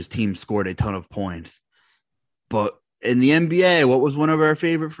where his team scored a ton of points. But in the NBA, what was one of our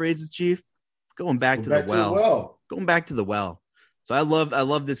favorite phrases, Chief? Going back to the well. Going back to the well. So I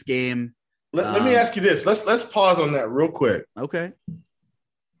love this game. Let me ask you this. Let's pause on that real quick. Okay.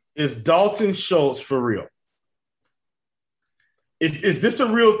 Is Dalton Schultz for real? Is this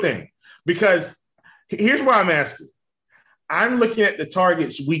a real thing? Because here's why I'm asking. I'm looking at the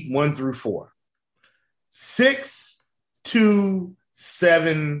targets week 1 through 4. 6, 2,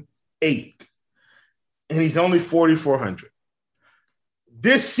 7, 8. And he's only 4,400.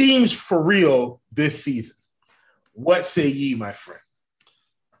 This seems for real this season. What say ye, my friend?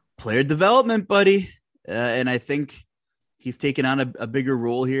 Player development, buddy. And I think he's taken on a bigger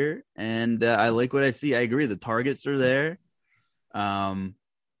role here. And I like what I see. I agree. The targets are there.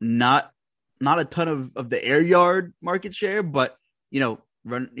 Not a ton of the air yard market share, but,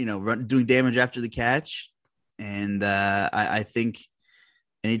 run doing damage after the catch. And I think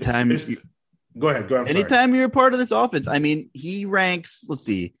anytime go ahead. Anytime you're a part of this offense, I mean, he ranks,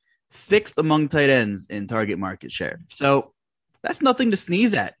 6th among tight ends in target market share. So that's nothing to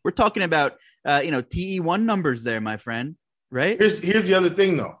sneeze at. We're talking about, TE1 numbers there, my friend, right? Here's the other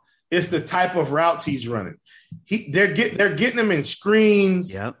thing, though. It's the type of routes he's running. They're getting him in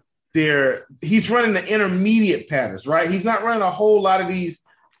screens. Yep. He's running the intermediate patterns, right? He's not running a whole lot of these.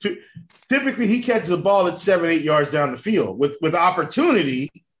 Typically, he catches the ball at 7-8 yards down the field with opportunity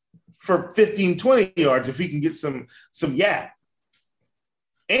for 15, 20 yards if he can get some yak.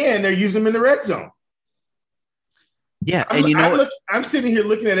 And they're using him in the red zone. Yeah, I'm sitting here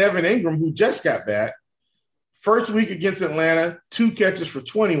looking at Evan Ingram, who just got back. First week against Atlanta, 2 catches for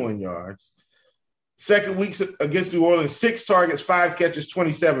 21 yards. Second week against New Orleans, 6 targets, 5 catches,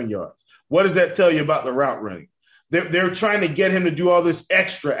 27 yards. What does that tell you about the route running? They're trying to get him to do all this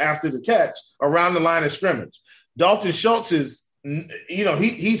extra after the catch around the line of scrimmage. Dalton Schultz is,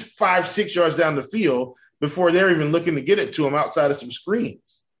 he's 5-6 yards down the field before they're even looking to get it to him outside of some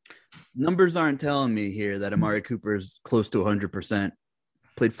screens. Numbers aren't telling me here that Amari Cooper is close to 100%.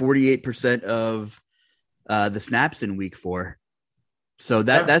 Played 48% of the snaps in week 4. So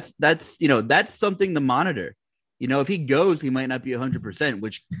that's something to monitor. If he goes, he might not be 100%,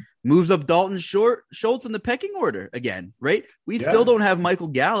 which moves up Dalton Schultz in the pecking order again, right? We still don't have Michael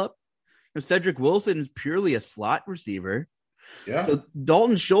Gallup. Cedric Wilson is purely a slot receiver. Yeah. So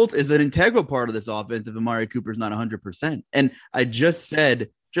Dalton Schultz is an integral part of this offense if Amari Cooper is not 100%. And I just said,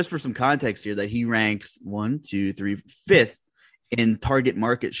 just for some context here, that he ranks 5th in target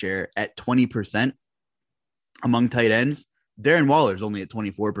market share at 20%. among tight ends, Darren Waller's only at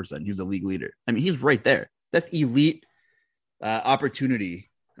 24%. He's the league leader. I mean, he's right there. That's elite opportunity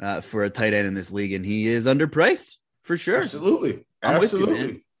for a tight end in this league, and he is underpriced for sure. Absolutely. I'm with you,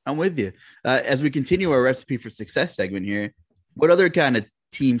 man. I'm with you. As we continue our recipe for success segment here, what other kind of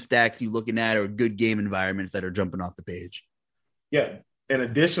team stacks you looking at or good game environments that are jumping off the page? Yeah, an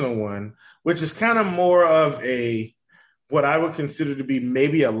additional one, which is kind of more of what I would consider to be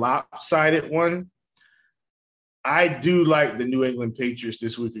maybe a lopsided one. I do like the New England Patriots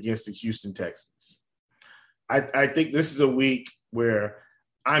this week against the Houston Texans. I think this is a week where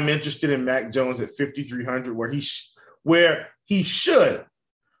I'm interested in Mac Jones at 5,300, where he should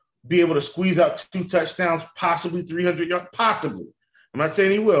be able to squeeze out 2 touchdowns, possibly 300 yards, possibly. I'm not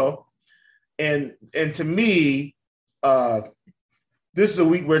saying he will. And to me, this is a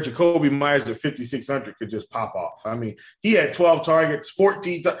week where Jacoby Myers at 5,600 could just pop off. I mean, he had 12 targets,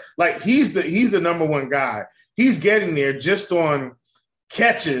 14. He's the number one guy. He's getting there just on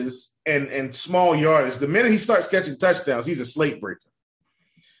catches and small yardage. The minute he starts catching touchdowns, he's a slate breaker.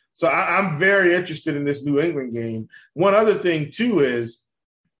 So I'm very interested in this New England game. One other thing, too, is,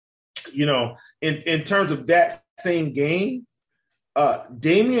 in terms of that same game,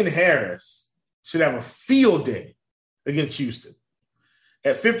 Damian Harris should have a field day against Houston.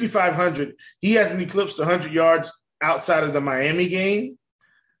 At 5,500, he hasn't eclipsed 100 yards outside of the Miami game.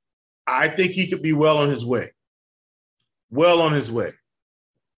 I think he could be well on his way. Well on his way.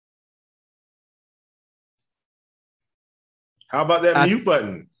 How about that mute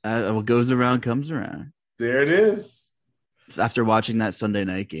button? What goes around comes around. There it is. After watching that Sunday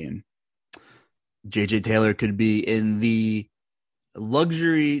night game, J.J. Taylor could be in the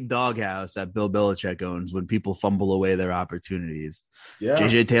luxury doghouse that Bill Belichick owns when people fumble away their opportunities. Yeah.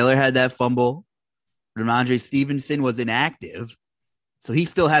 J.J. Taylor had that fumble. Ramondre Stevenson was inactive, so he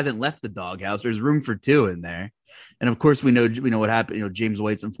still hasn't left the doghouse. There's room for 2 in there. And of course, we know what happened. James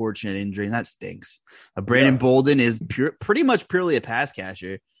White's unfortunate injury, and that stinks. Brandon Bolden is pretty much purely a pass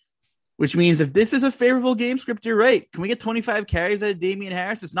catcher, which means if this is a favorable game script, you're right. Can we get 25 carries out of Damian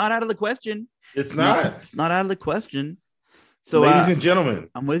Harris? It's not out of the question. It's not. It's not out of the question. So, ladies and gentlemen,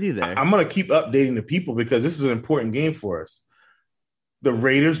 I'm with you there. I'm going to keep updating the people because this is an important game for us. The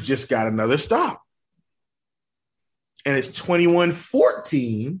Raiders just got another stop. And it's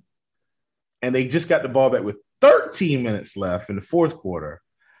 21-14, and they just got the ball back with 13 minutes left in the fourth quarter.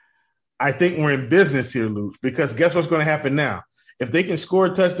 I think we're in business here, Luuch, because guess what's going to happen now? If they can score a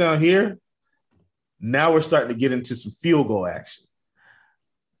touchdown here, now we're starting to get into some field goal action.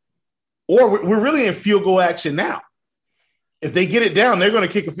 Or we're really in field goal action now. If they get it down, they're going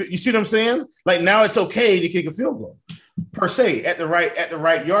to kick a field. You see what I'm saying? Like now it's okay to kick a field goal per se at the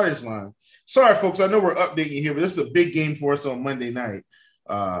right yardage line. Sorry, folks. I know we're updating you here, but this is a big game for us on Monday night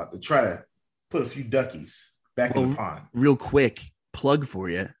to try to put a few duckies back in the pond. Real quick plug for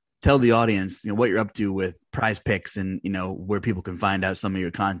you. Tell the audience, what you're up to with Prize Picks and, where people can find out some of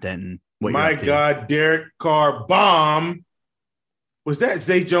your content and what you're up to. My God, Derek Carr bomb. Was that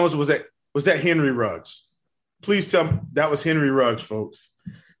Zay Jones or was that Henry Ruggs? Please tell me that was Henry Ruggs, folks.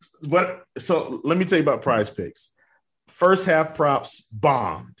 So let me tell you about Prize Picks. First half props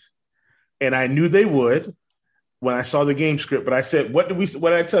bombed. And I knew they would when I saw the game script. But I said, what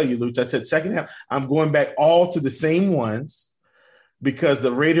did I tell you, Luuch? I said, second half, I'm going back all to the same ones because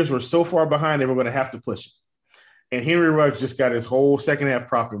the Raiders were so far behind, they were going to have to push it. And Henry Ruggs just got his whole second half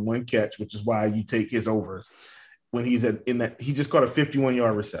prop in one catch, which is why you take his overs when he's he just caught a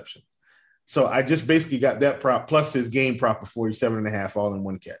 51-yard reception. So I just basically got that prop plus his game prop of 47.5 all in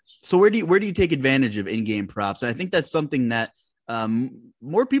one catch. So where do you take advantage of in-game props? And I think that's something that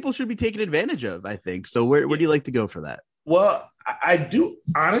more people should be taking advantage of, I think. So where do you like to go for that? Well, I do.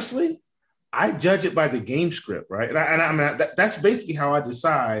 Honestly, I judge it by the game script, right? And I mean, that's basically how I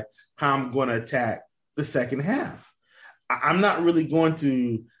decide how I'm going to attack the second half. I'm not really going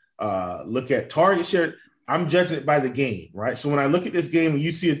to look at target share. I'm judging it by the game, right? So when I look at this game, when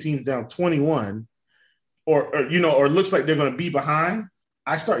you see a team down 21 or it looks like they're going to be behind,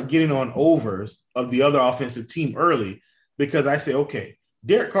 I start getting on overs of the other offensive team early because I say, okay,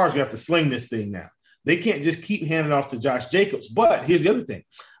 Derek Carr's going to have to sling this thing now. They can't just keep handing off to Josh Jacobs. But here's the other thing.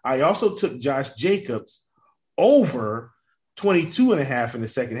 I also took Josh Jacobs over 22.5 in the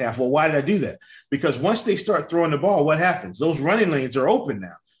second half. Well, why did I do that? Because once they start throwing the ball, what happens? Those running lanes are open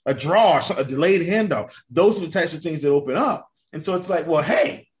now. A draw, a delayed handoff. Those are the types of things that open up. And so it's like, well,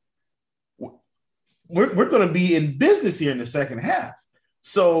 hey, we're going to be in business here in the second half.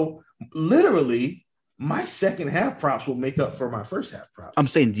 So literally my second half props will make up for my first half props. I'm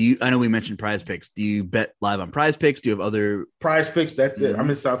saying, I know we mentioned Prize Picks. Do you bet live on Prize Picks? Do you have other Prize Picks? That's it. I'm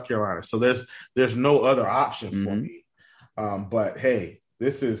in South Carolina, so there's no other option for me. But hey,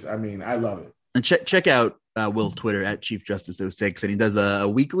 this is, I love it. And check out Will's Twitter at Chief Justice 06, and he does a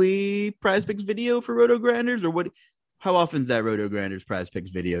weekly Prize Picks video for RotoGrinders, or what? How often is that RotoGrinders Prize Picks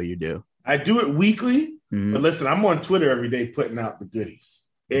video you do? I do it weekly, but listen, I'm on Twitter every day putting out the goodies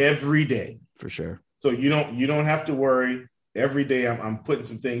every day for sure. So you don't have to worry. Every day I'm putting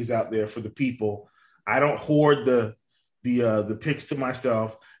some things out there for the people. I don't hoard the picks to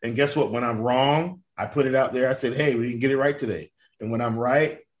myself. And guess what? When I'm wrong, I put it out there. I said, hey, we didn't get it right today. And when I'm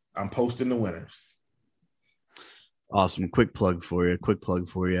right, I'm posting the winners. Awesome. Quick plug for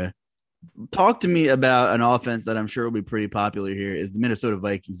you. Talk to me about an offense that I'm sure will be pretty popular here is the Minnesota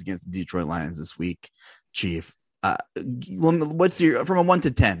Vikings against the Detroit Lions this week, Chief. What's your, from a 1 to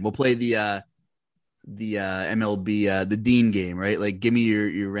 10? We'll play the MLB, the Dean game, right? Like, give me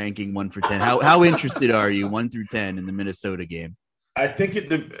your ranking 1 for 10. How interested are you 1 through 10 in the Minnesota game? I think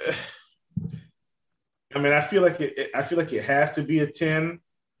I feel like it has to be a 10.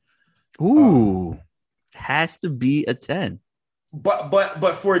 Ooh, has to be a 10.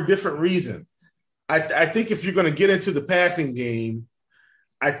 But for a different reason. I think if you're going to get into the passing game,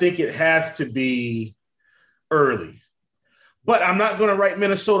 I think it has to be early. But I'm not going to write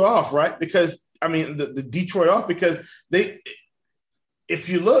Minnesota off, right? Because the Detroit off, because if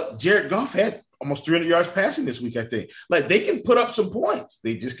you look, Jared Goff had almost 300 yards passing this week, I think. Like, they can put up some points.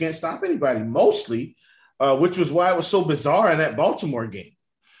 They just can't stop anybody, mostly, which was why it was so bizarre in that Baltimore game.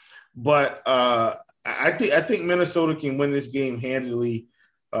 But I think Minnesota can win this game handily,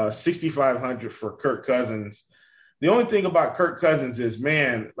 6,500 for Kirk Cousins. The only thing about Kirk Cousins is,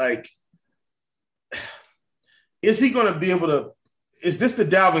 man, like, is he going to be able to – is this the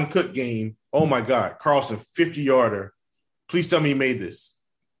Dalvin Cook game? Oh, my God, Carlson, 50-yarder. Please tell me he made this.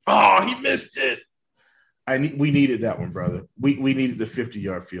 Oh, he missed it. We needed that one, brother. We needed the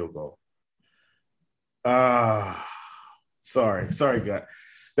 50-yard field goal. Sorry, gut.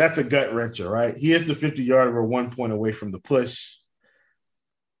 That's a gut wrencher, right? He is the 50-yarder. We're 1 point away from the push.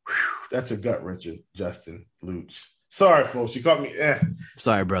 Whew, that's a gut wrencher, Justin Luuch. Sorry, folks. You caught me.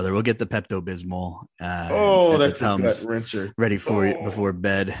 Sorry, brother. We'll get the Pepto-Bismol. That's a gut wrencher. Ready for you before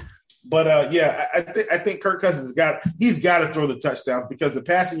bed. But I think Kirk Cousins he's got to throw the touchdowns, because the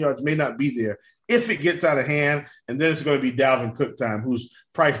passing yards may not be there if it gets out of hand, and then it's going to be Dalvin Cook time, who's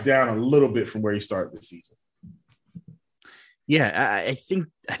priced down a little bit from where he started the season. Yeah, I think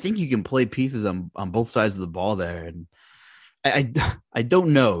you can play pieces on both sides of the ball there, and I don't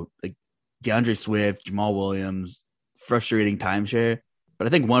know, like DeAndre Swift, Jamal Williams, frustrating timeshare, but I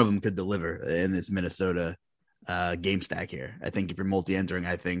think one of them could deliver in this Minnesota game stack here. I think if you're multi-entering,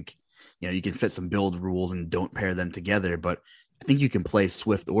 I think you can set some build rules and don't pair them together, but I think you can play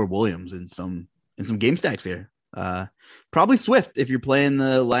Swift or Williams in some game stacks here. Probably Swift if you're playing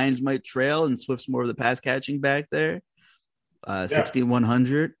the Lions might trail and Swift's more of the pass catching back there.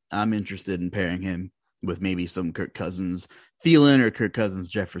 6,100. I'm interested in pairing him with maybe some Kirk Cousins Thielen or Kirk Cousins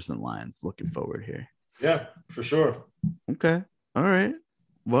Jefferson lines. Looking forward here. Yeah, for sure. Okay. All right.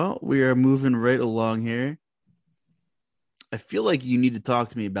 Well, we are moving right along here. I feel like you need to talk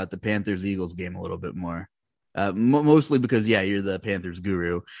to me about the Panthers-Eagles game a little bit more. Mostly because, you're the Panthers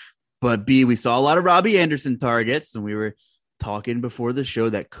guru. But B, we saw a lot of Robbie Anderson targets, and we were talking before the show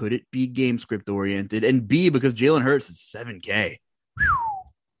that could it be game script oriented, and B, because Jalen Hurts is $7K.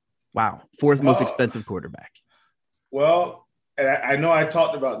 Wow. Fourth most expensive quarterback. Well, and I know I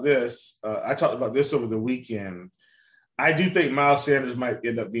talked about this. I talked about this over the weekend. I do think Miles Sanders might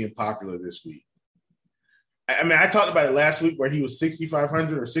end up being popular this week. I talked about it last week where he was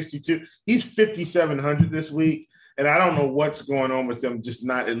 6,500 or 62. He's 5,700 this week. And I don't know what's going on with them, just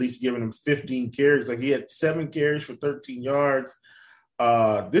not at least giving him 15 carries. Like, he had 7 carries for 13 yards.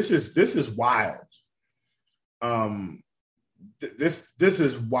 This is wild. This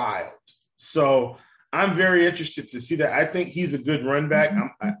is wild. So I'm very interested to see that. I think he's a good run back.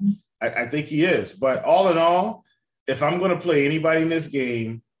 I think he is. But all in all, if I'm going to play anybody in this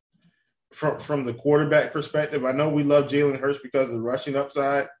game from the quarterback perspective, I know we love Jalen Hurts because of the rushing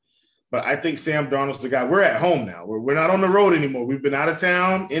upside. But I think Sam Darnold's the guy. We're at home now. We're not on the road anymore. We've been out of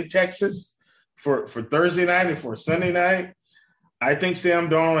town in Texas for Thursday night and for Sunday night. I think Sam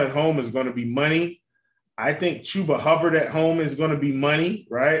Darnold at home is going to be money. I think Chuba Hubbard at home is going to be money,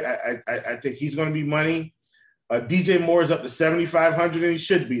 right? I think he's going to be money. DJ Moore is up to 7,500, and he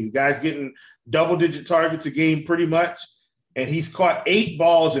should be. The guy's getting double-digit targets a game pretty much, and he's caught 8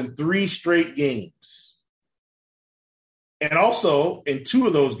 balls in 3 straight games. And also, in 2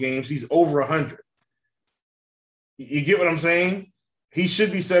 of those games, he's over 100. You get what I'm saying? He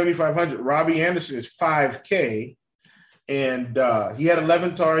should be 7,500. Robbie Anderson is 5K, and he had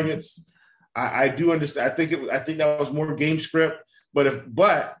 11 targets. I do understand. I think that was more game script,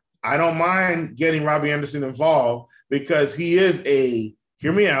 but I don't mind getting Robbie Anderson involved because he is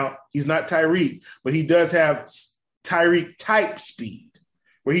hear me out. He's not Tyreek, but he does have Tyreek type speed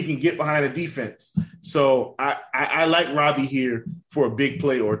where he can get behind a defense. So I like Robbie here for a big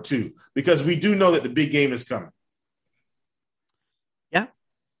play or two because we do know that the big game is coming. Yeah,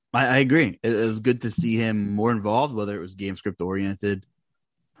 I agree. It was good to see him more involved, whether it was game script oriented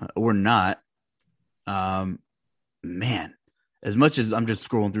or not. Man, as much as I'm just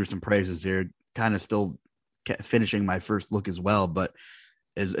scrolling through some praises here, kind of still finishing my first look as well, but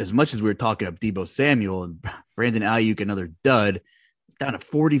as much as we were talking up Deebo Samuel and Brandon Ayuk, another dud, it's down to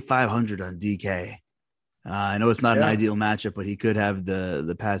 4,500 on DK. I know it's not an ideal matchup, but he could have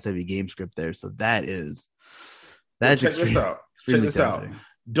the pass heavy game script there. So that's check this out. Check this out.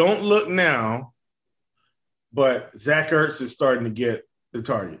 Don't look now, but Zach Ertz is starting to get the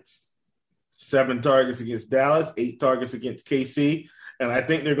targets. 7 targets against Dallas, 8 targets against KC. And I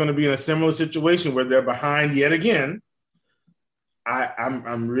think they're going to be in a similar situation where they're behind yet again.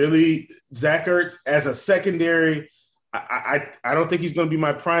 I'm really Zach Ertz as a secondary. I don't think he's going to be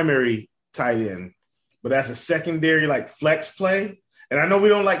my primary tight end, but as a secondary like flex play. And I know we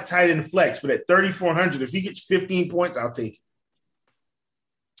don't like tight end flex, but at 3,400, if he gets 15 points, I'll take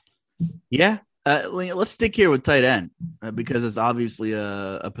it. Yeah. Let's stick here with tight end because it's obviously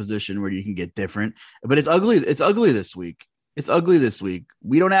a position where you can get different, but it's ugly. It's ugly this week.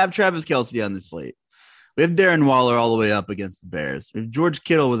 We don't have Travis Kelce on the slate. We have Darren Waller all the way up against the Bears. We have George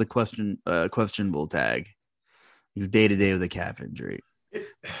Kittle with a questionable tag. He's day-to-day with a calf injury.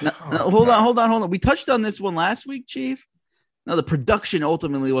 Hold on. We touched on this one last week, Chief. Now, the production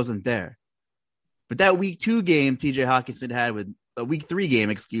ultimately wasn't there. But that week 2 game TJ Hawkinson had with a week 3 game,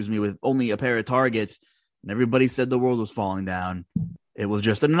 with only a pair of targets, and everybody said the world was falling down. It was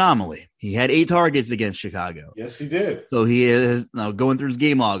just an anomaly. He had 8 targets against Chicago. Yes, he did. So he is now going through his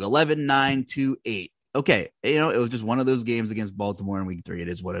game log, 11, 9, 2, 8. Okay, it was just one of those games against Baltimore in week 3. It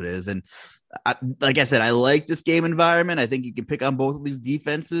is what it is. And like I said, I like this game environment. I think you can pick on both of these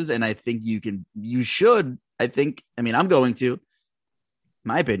defenses, and I think I'm going to,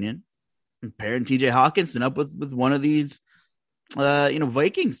 my opinion, pairing TJ Hawkinson up with one of these,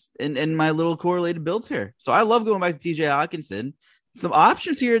 Vikings in my little correlated builds here. So I love going back to TJ Hawkinson. Some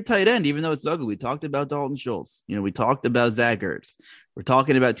options here at tight end, even though it's ugly. We talked about Dalton Schultz. We talked about Zach Ertz. We're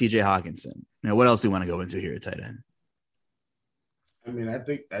talking about TJ Hawkinson. What else do we want to go into here at tight end? I mean, I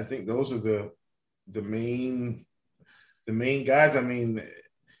think those are the main guys. I mean,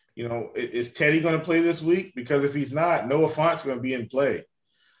 is Teddy going to play this week? Because if he's not, Noah Fant's going to be in play.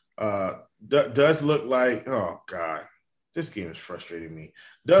 Does look like, oh God, this game is frustrating me.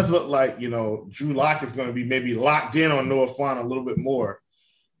 Does look like, Drew Lock is going to be maybe locked in on Noah Fant a little bit more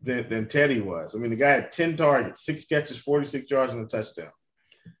than Teddy was. I mean, the guy had 10 targets, 6 catches, 46 yards, and a touchdown.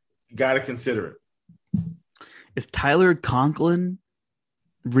 You got to consider it. Is Tyler Conklin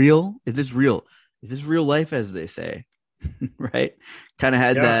real? Is this real? Is this real life, as they say? Right? Kind of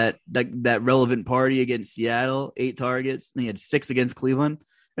had that relevant party against Seattle, 8 targets, and he had 6 against Cleveland.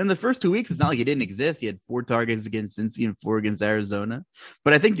 In the first 2 weeks, it's not like he didn't exist. He had 4 targets against Cincy and 4 against Arizona.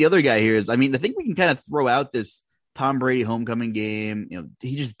 But I think the other guy here is, I think we can kind of throw out this Tom Brady homecoming game.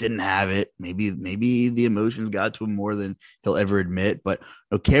 He just didn't have it. Maybe the emotions got to him more than he'll ever admit. But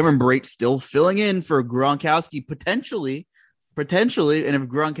Cameron Brate still filling in for Gronkowski potentially. And if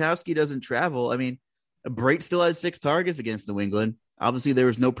Gronkowski doesn't travel, Brate still had 6 targets against New England. Obviously, there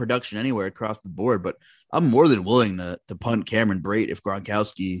was no production anywhere across the board, but I'm more than willing to punt Cameron Brate if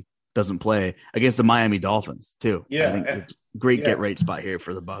Gronkowski doesn't play against the Miami Dolphins too. Yeah, I think it's a great get right spot here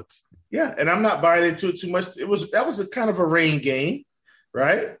for the Bucs. Yeah, and I'm not buying into it too much. That was a kind of a rain game,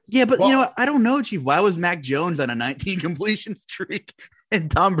 right? Yeah, but I don't know, Chief. Why was Mac Jones on a 19 completion streak and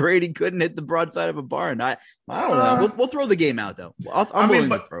Tom Brady couldn't hit the broadside of a barn? I don't know. We'll throw the game out though. I'm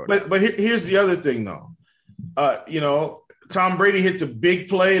willing to throw it. But here's the other thing though. Tom Brady hits a big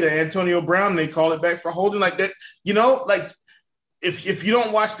play to Antonio Brown, and they call it back for holding like that. If you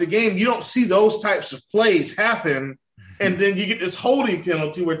don't watch the game, you don't see those types of plays happen, and then you get this holding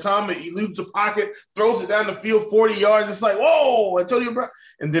penalty where Tom eludes the pocket, throws it down the field 40 yards. It's like, whoa, Antonio Brown,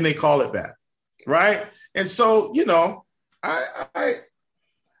 and then they call it back, right? And so, I'm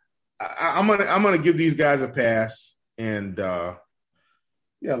gonna give these guys a pass, and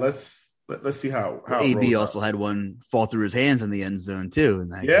let's see how AB also had one fall through his hands in the end zone too.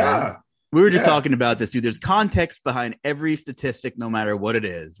 Yeah. We were just talking about this, dude. There's context behind every statistic, no matter what it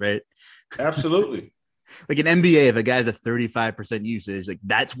is, right? Absolutely. Like in NBA, if a guy's at 35% usage, like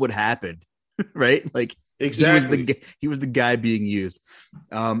that's what happened, right? Like Exactly. he was the guy being used.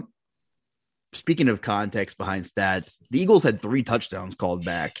 Speaking of context behind stats, the Eagles had 3 touchdowns called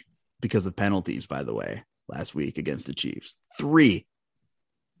back because of penalties, by the way, last week against the Chiefs. 3.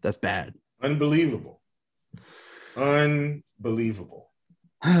 That's bad. Unbelievable. Unbelievable.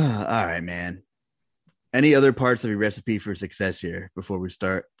 All right, man. Any other parts of your recipe for success here before we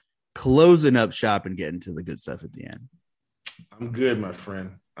start closing up shop and getting to the good stuff at the end? I'm good, my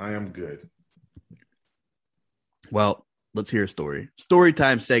friend. I am good. Well, let's hear a story. Story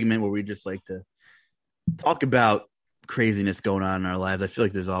time segment where we just like to talk about craziness going on in our lives. I feel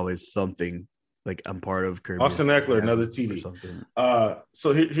like there's always something like I'm part of. Kirby Austin Eckler, another TD.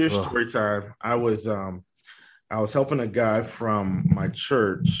 So here's story time. I was helping a guy from my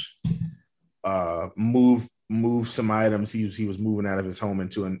church move some items. He was moving out of his home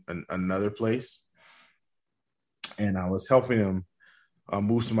into another place, and I was helping him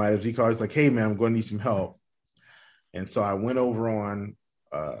move some items. He called, he's like, "Hey man, I'm going to need some help." And so I went over on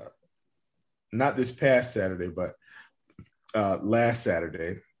not this past Saturday, but last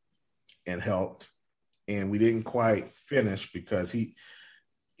Saturday and helped. And we didn't quite finish because he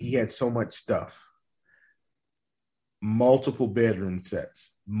had so much stuff. Multiple bedroom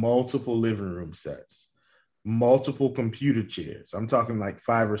sets, multiple living room sets, multiple computer chairs. I'm talking like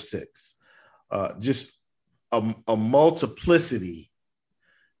 5 or 6. Just a multiplicity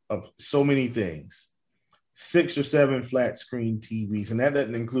of so many things. 6 or 7 flat screen TVs, and that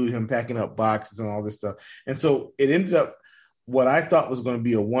doesn't include him packing up boxes and all this stuff. And so it ended up what I thought was going to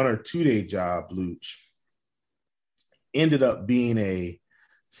be a 1 or 2 day job, Luuch, ended up being a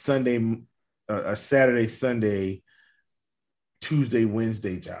Saturday, Sunday, Tuesday,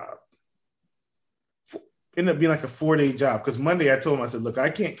 Wednesday job. Ended up being like a 4-day job because Monday I told him, I said, look, I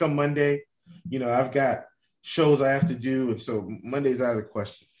can't come Monday. You know, I've got shows I have to do, and so Monday's out of the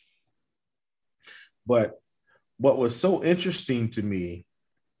question. But what was so interesting to me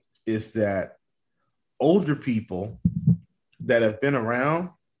is that older people that have been around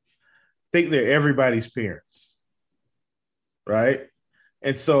think they're everybody's parents, right?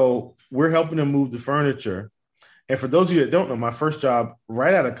 And so we're helping them move the furniture. And for those of you that don't know, my first job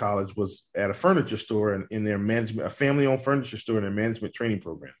right out of college was at a furniture store in their management, a family-owned furniture store in their management training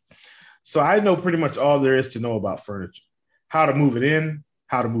program. So I know pretty much all there is to know about furniture, how to move it in,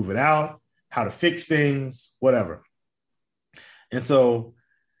 how to move it out, how to fix things, whatever. And so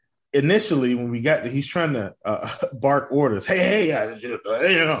initially when we got he's trying to bark orders. Hey,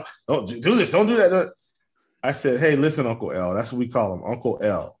 don't do this. Don't do that. I said, hey, listen, Uncle L. That's what we call him, Uncle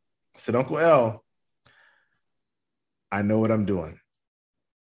L. I said, Uncle L, I know what I'm doing.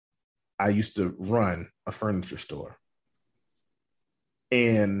 I used to run a furniture store.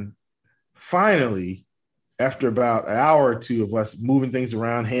 And finally, after about an hour or 2 of us moving things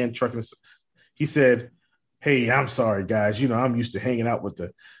around, hand trucking, he said, hey, I'm sorry, guys. You know, I'm used to hanging out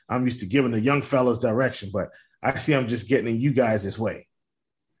I'm used to giving the young fellas direction, but I see I'm just getting in you guys this way.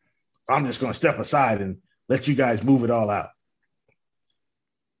 I'm just going to step aside and let you guys move it all out.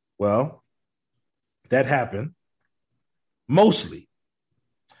 Well, that happened mostly.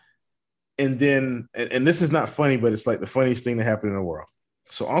 And then, and this is not funny, but it's like the funniest thing that happened in the world.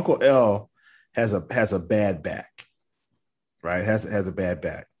 So Uncle L has a bad back, right? Has a bad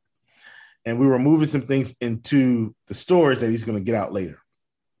back. And we were moving some things into the storage that he's going to get out later.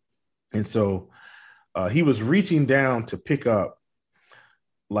 And so he was reaching down to pick up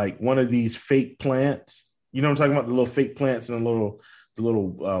like one of these fake plants. You know what I'm talking about? The little fake plants and the little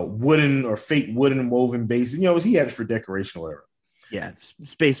wooden or fake wooden woven base. You know, he had it for decoration or whatever. Yeah,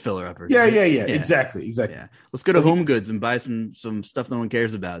 space filler upper. Yeah. Exactly. Yeah. Let's go to Home Goods and buy some stuff no one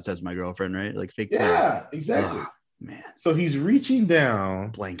cares about, says my girlfriend, right? Like fake plants. Yeah, exactly. Oh, man. So he's reaching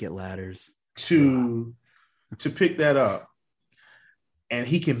down blanket ladders to pick that up, and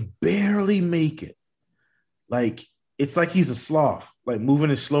he can barely make it. Like it's like he's a sloth, like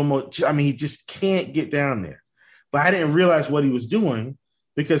moving in slow mo. I mean, he just can't get down there. But I didn't realize what he was doing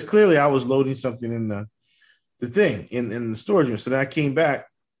because clearly I was loading something in the thing in the storage room. So then I came back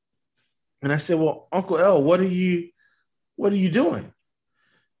and I said, well, Uncle L, what are you doing?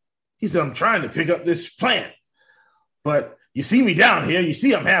 He said, I'm trying to pick up this plant, but you see me down here. You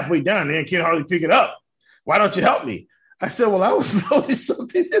see I'm halfway down there and can't hardly pick it up. Why don't you help me? I said, well, I was loading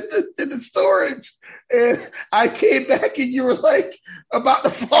something in the storage, and I came back and you were like about to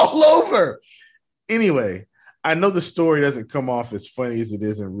fall over. Anyway, I know the story doesn't come off as funny as it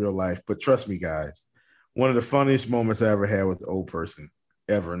is in real life, but trust me, guys, one of the funniest moments I ever had with an old person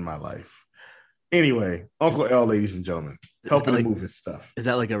ever in my life. Anyway, Uncle L, ladies and gentlemen. helping him move his stuff. Is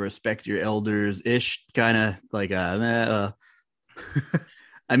that like a respect your elders ish kind of like I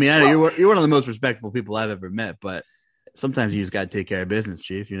mean, I know you're one of the most respectful people I've ever met, but sometimes you just got to take care of business,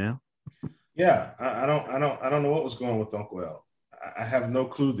 Chief. You know? Yeah, I don't know what was going on with Uncle L. I have no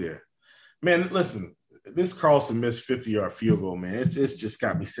clue there, man. Listen, this Carlson missed 50-yard field goal, man. It's just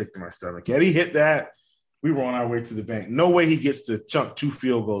got me sick to my stomach. Had he hit that, we were on our way to the bank. No way he gets to chunk 2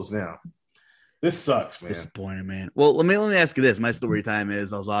 field goals now. This sucks, man. Disappointing, man. Well, let me ask you this. My story time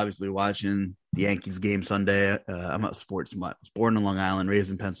is I was obviously watching the Yankees game Sunday. I'm a sports mutt. I was born in Long Island,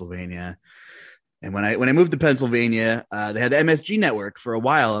 raised in Pennsylvania. And when I moved to Pennsylvania, they had the MSG network for a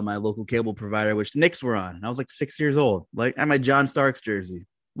while on my local cable provider, which the Knicks were on. And I was like 6 years old. Like, I had my John Starks jersey.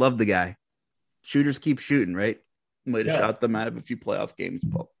 Loved the guy. Shooters keep shooting, right? Might have shot them out of a few playoff games,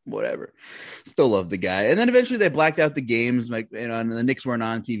 but whatever. Still love the guy. And then eventually they blacked out the games, and the Knicks weren't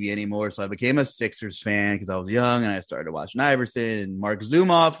on TV anymore. So I became a Sixers fan because I was young, and I started watching Iverson and Mark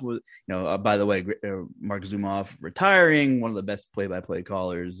Zumoff. Was, by the way, Mark Zumoff retiring, one of the best play-by-play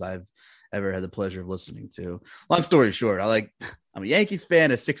callers I've ever had the pleasure of listening to. Long story short, I'm a Yankees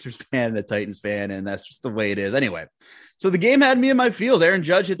fan, a Sixers fan, and a Titans fan, and that's just the way it is. Anyway, so the game had me in my feels. Aaron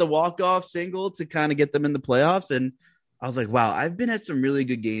Judge hit the walk-off single to kind of get them in the playoffs, and I was like, wow, I've been at some really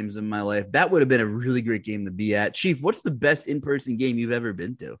good games in my life. That would have been a really great game to be at. Chief, what's the best in-person game you've ever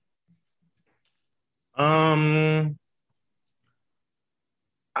been to?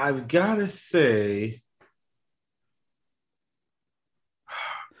 I've got to say,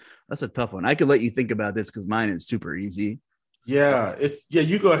 that's a tough one. I could let you think about this because mine is super easy. Yeah,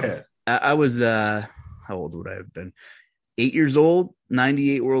 you go ahead. I was, how old would I have been? 8 years old,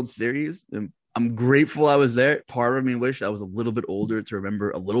 98 World Series. And I'm grateful I was there. Part of me wished I was a little bit older to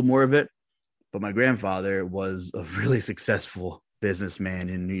remember a little more of it. But my grandfather was a really successful businessman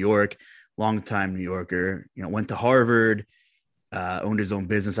in New York, longtime New Yorker, went to Harvard, owned his own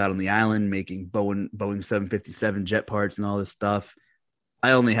business out on the island, making Boeing 757 jet parts and all this stuff.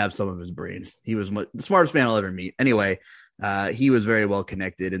 I only have some of his brains. He was the smartest man I'll ever meet. Anyway, he was very well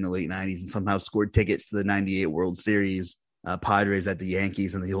connected in the late 90s and somehow scored tickets to the 98 World Series, Padres at the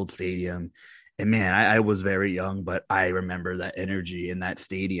Yankees in the old stadium. And man, I was very young, but I remember that energy in that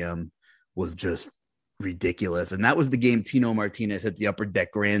stadium was just ridiculous. And that was the game Tino Martinez hit the upper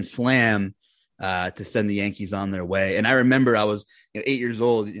deck grand slam to send the Yankees on their way. And I remember I was 8 years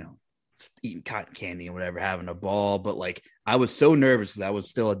old, eating cotton candy and whatever, having a ball. But like, I was so nervous because I was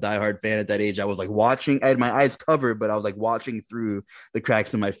still a diehard fan at that age. I was like watching, I had my eyes covered, but I was like watching through the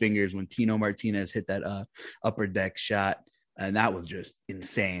cracks of my fingers when Tino Martinez hit that upper deck shot. And that was just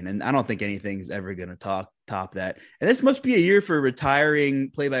insane. And I don't think anything's ever going to top that. And this must be a year for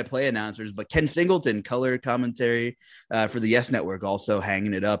retiring play-by-play announcers, but Ken Singleton, color commentary for the Yes Network, also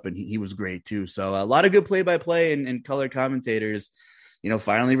hanging it up. And he was great too. So a lot of good play-by-play and color commentators,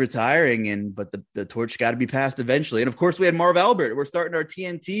 finally retiring, but the torch got to be passed eventually. And of course we had Marv Albert. We're starting our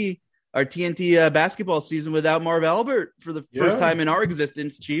TNT basketball season without Marv Albert for the first time in our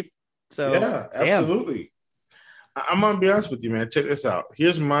existence, Chief. So yeah, absolutely. I'm going to be honest with you, man. Check this out.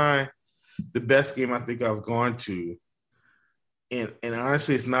 Here's the best game I think I've gone to. And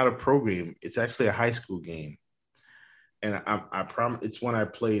honestly, it's not a pro game. It's actually a high school game. And I promise it's one I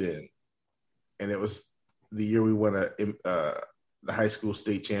played in. And it was the year we won the high school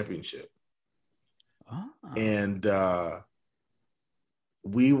state championship. Oh. And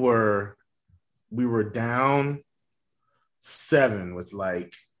we were down 7 with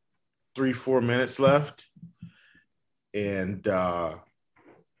like 3-4 minutes left. And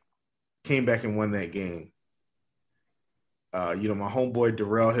came back and won that game. My homeboy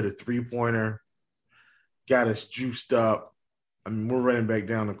Darrell hit a 3-pointer, got us juiced up. I mean, we're running back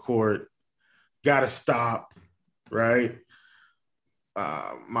down the court, got to stop, right?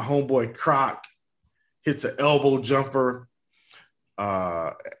 My homeboy Croc hits an elbow jumper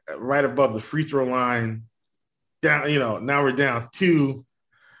right above the free throw line. Down, now we're down 2.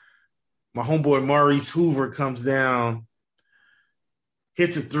 My homeboy Maurice Hoover comes down,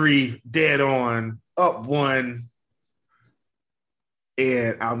 hits a 3, dead on, up 1.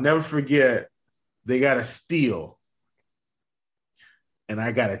 And I'll never forget, they got a steal. And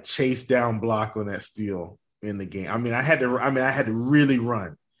I got a chase down block on that steal in the game. I had to really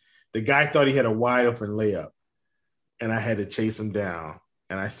run. The guy thought he had a wide open layup, and I had to chase him down.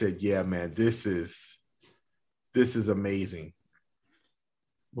 And I said, yeah, man, this is amazing.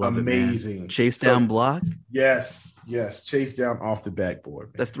 Love amazing. Chase down block? Yes. Chase down off the backboard.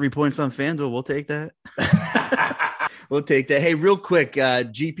 Man. That's 3 points on FanDuel. We'll take that. We'll take that. Hey, real quick,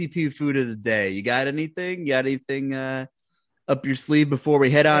 GPP food of the day. You got anything? Of up your sleeve before we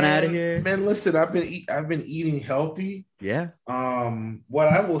head on out of here? Man, listen, I've been eating healthy. Yeah. What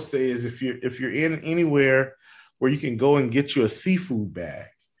I will say is if you're in anywhere where you can go and get you a seafood bag,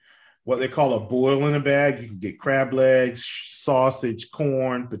 what they call a boil in a bag, you can get crab legs, sausage,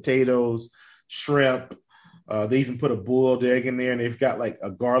 corn, potatoes, shrimp. They even put a boiled egg in there, and they've got like a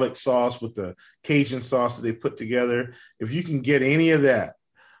garlic sauce with the Cajun sauce that they put together. If you can get any of that,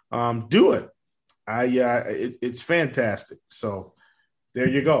 do it. It's fantastic. So there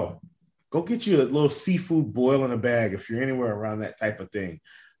you go. Go get you a little seafood boil in a bag if you're anywhere around that type of thing.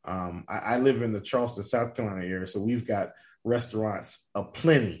 I live in the Charleston, South Carolina area, so we've got restaurants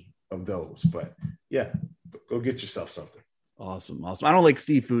plenty of those. But yeah, go get yourself something. Awesome. I don't like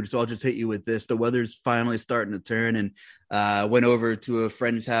seafood, so I'll just hit you with this. The weather's finally starting to turn, and went over to a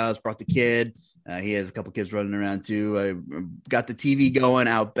friend's house, brought the kid. He has a couple kids running around too. I got the TV going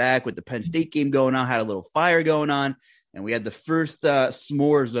out back with the Penn State game going on, had a little fire going on, and we had the first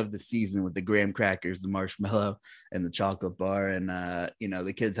s'mores of the season with the graham crackers, the marshmallow, and the chocolate bar. And,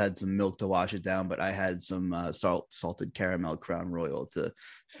 the kids had some milk to wash it down, but I had some salted caramel Crown Royal to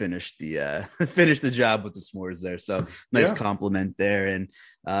finish the job with the s'mores there. So nice compliment there. And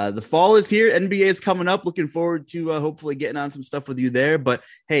the fall is here. NBA is coming up. Looking forward to hopefully getting on some stuff with you there. But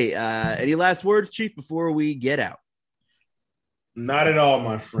hey, any last words, Chief, before we get out? Not at all,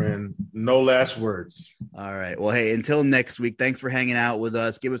 my friend. No last words. All right. Well, hey, until next week, thanks for hanging out with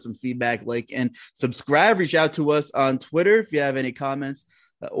us. Give us some feedback, like, and subscribe. Reach out to us on Twitter if you have any comments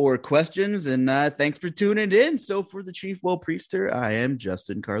or questions. And thanks for tuning in. So for the Chief Will Priester, I am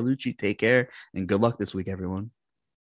Justin Carlucci. Take care and good luck this week, everyone.